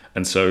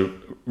 And so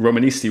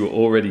Romanisti were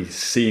already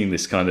seeing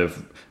this kind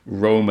of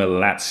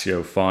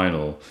Roma-Lazio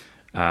final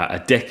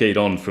a decade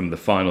on from the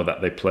final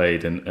that they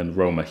played and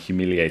Roma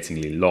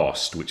humiliatingly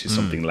lost, which is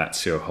something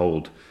Lazio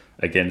hold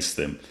against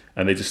them.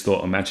 And they just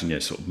thought, imagine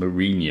sort of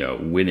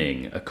Mourinho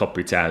winning a Coppa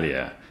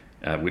Italia,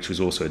 which was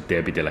also a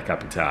Derby della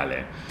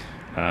Capitale.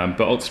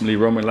 But ultimately,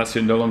 Roma and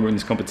Lazio are no longer in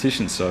this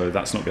competition, so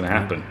that's not going to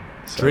happen.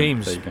 So,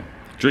 Dreams. There you go.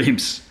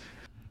 Dreams.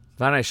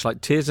 Vanish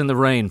like tears in the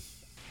rain.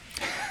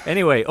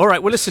 Anyway, all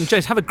right. Well, listen,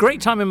 James, have a great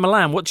time in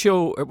Milan. What's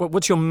your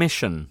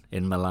mission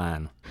in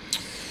Milan?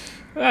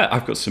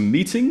 I've got some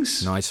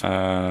meetings. Nice.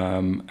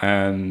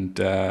 And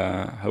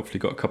hopefully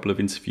got a couple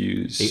of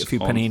interviews. Eat a few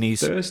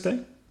paninis.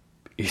 Thursday.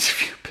 Eat a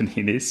few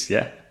paninis,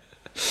 yeah.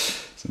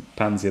 Some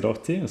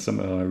panzerotti, some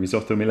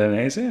risotto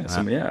milanese.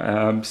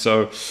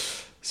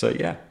 So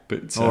yeah.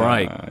 But all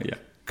right. Yeah.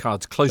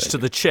 Cards close to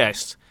the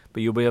chest,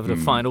 but you'll be able to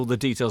find all the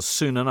details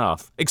soon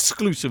enough,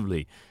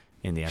 exclusively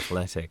in The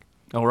Athletic.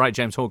 All right,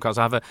 James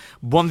Horncastle, have a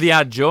buon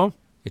viaggio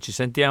e ci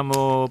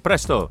sentiamo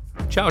presto.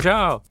 Ciao,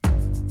 ciao.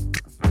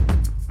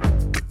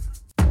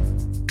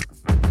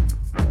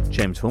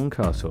 James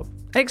Horncastle.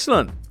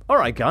 Excellent. All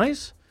right,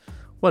 guys.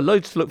 Well,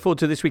 loads to look forward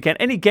to this weekend.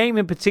 Any game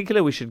in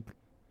particular we should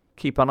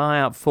keep an eye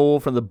out for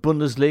from the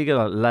Bundesliga,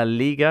 like La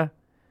Liga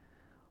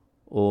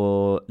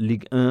or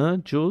Ligue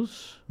 1,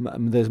 Jules?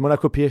 There's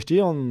Monaco PSG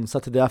on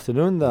Saturday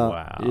afternoon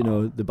that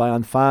the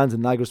Bayern fans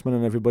and Nagelsmann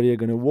and everybody are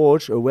going to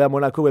watch. Where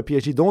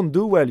PSG don't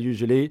do well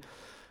usually,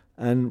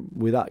 and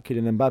without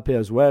Kylian Mbappe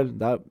as well,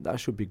 that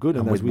should be good.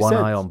 And as with we one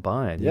said, eye on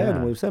Bayern,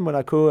 and we've said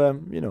Monaco,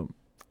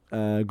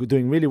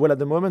 doing really well at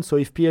the moment. So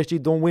if PSG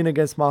don't win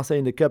against Marseille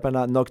in the cup and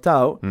are knocked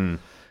out,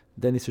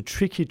 then it's a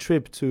tricky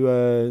trip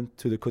to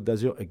the Côte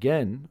d'Azur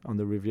again on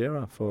the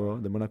Riviera for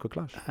the Monaco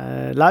clash.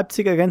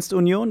 Leipzig against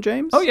Union,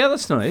 James. Oh yeah,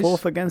 that's nice.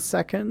 4th against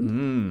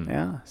 2nd.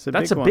 Yeah,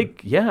 that's a big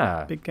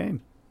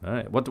game. All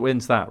right, what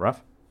wins that,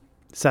 Raf?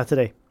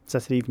 Saturday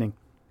evening.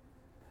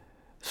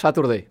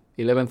 Saturday,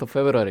 11th of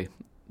February,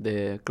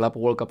 the Club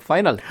World Cup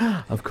final.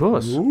 Of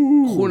course.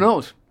 Who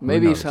knows?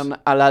 Maybe it's an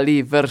Al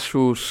Ahly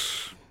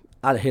versus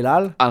Al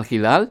Hilal.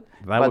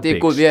 But it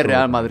could be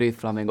Real Madrid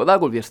Flamengo.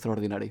 That would be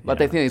extraordinary. But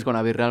I think it's going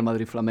to be Real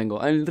Madrid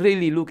Flamengo. I'm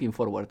really looking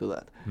forward to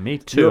that. Me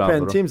too.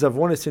 European teams have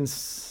won it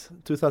since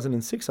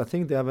 2006. I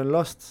think they haven't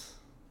lost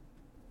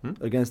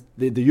against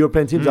the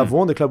European teams have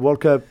won the Club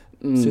World Cup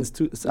since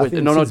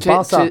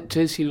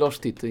Chelsea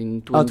lost it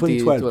in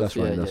 2012. That's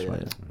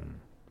right.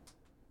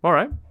 All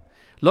right.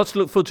 Lots to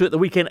look forward to at the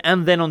weekend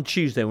and then on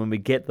Tuesday when we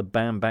get the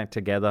band back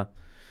together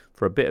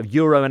for a bit of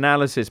Euro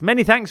analysis.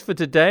 Many thanks for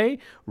today,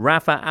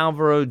 Rafa,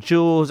 Alvaro,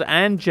 Jules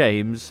and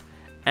James,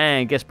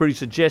 and guest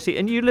producer Jesse,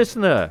 and you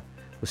listener.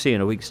 We'll see you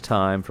in a week's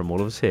time. From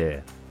all of us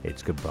here,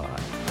 it's goodbye.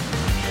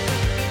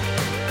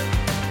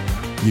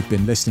 You've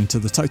been listening to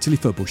The Totally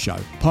Football Show,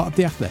 part of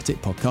the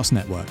Athletic Podcast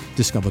Network.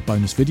 Discover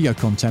bonus video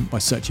content by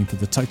searching for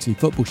The Totally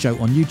Football Show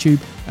on YouTube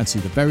and see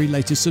the very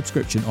latest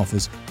subscription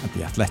offers at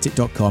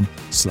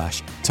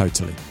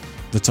theathletic.com/totally.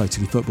 The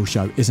Totally Football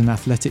Show is an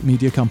Athletic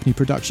Media Company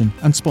production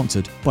and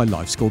sponsored by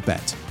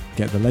LiveScoreBet.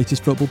 Get the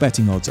latest football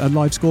betting odds at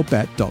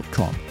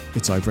livescorebet.com.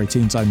 It's over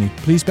 18s only.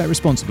 Please bet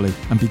responsibly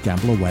and be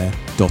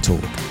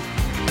gambleaware.org.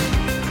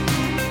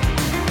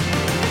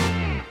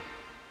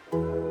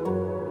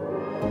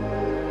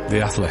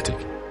 The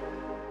Athletic.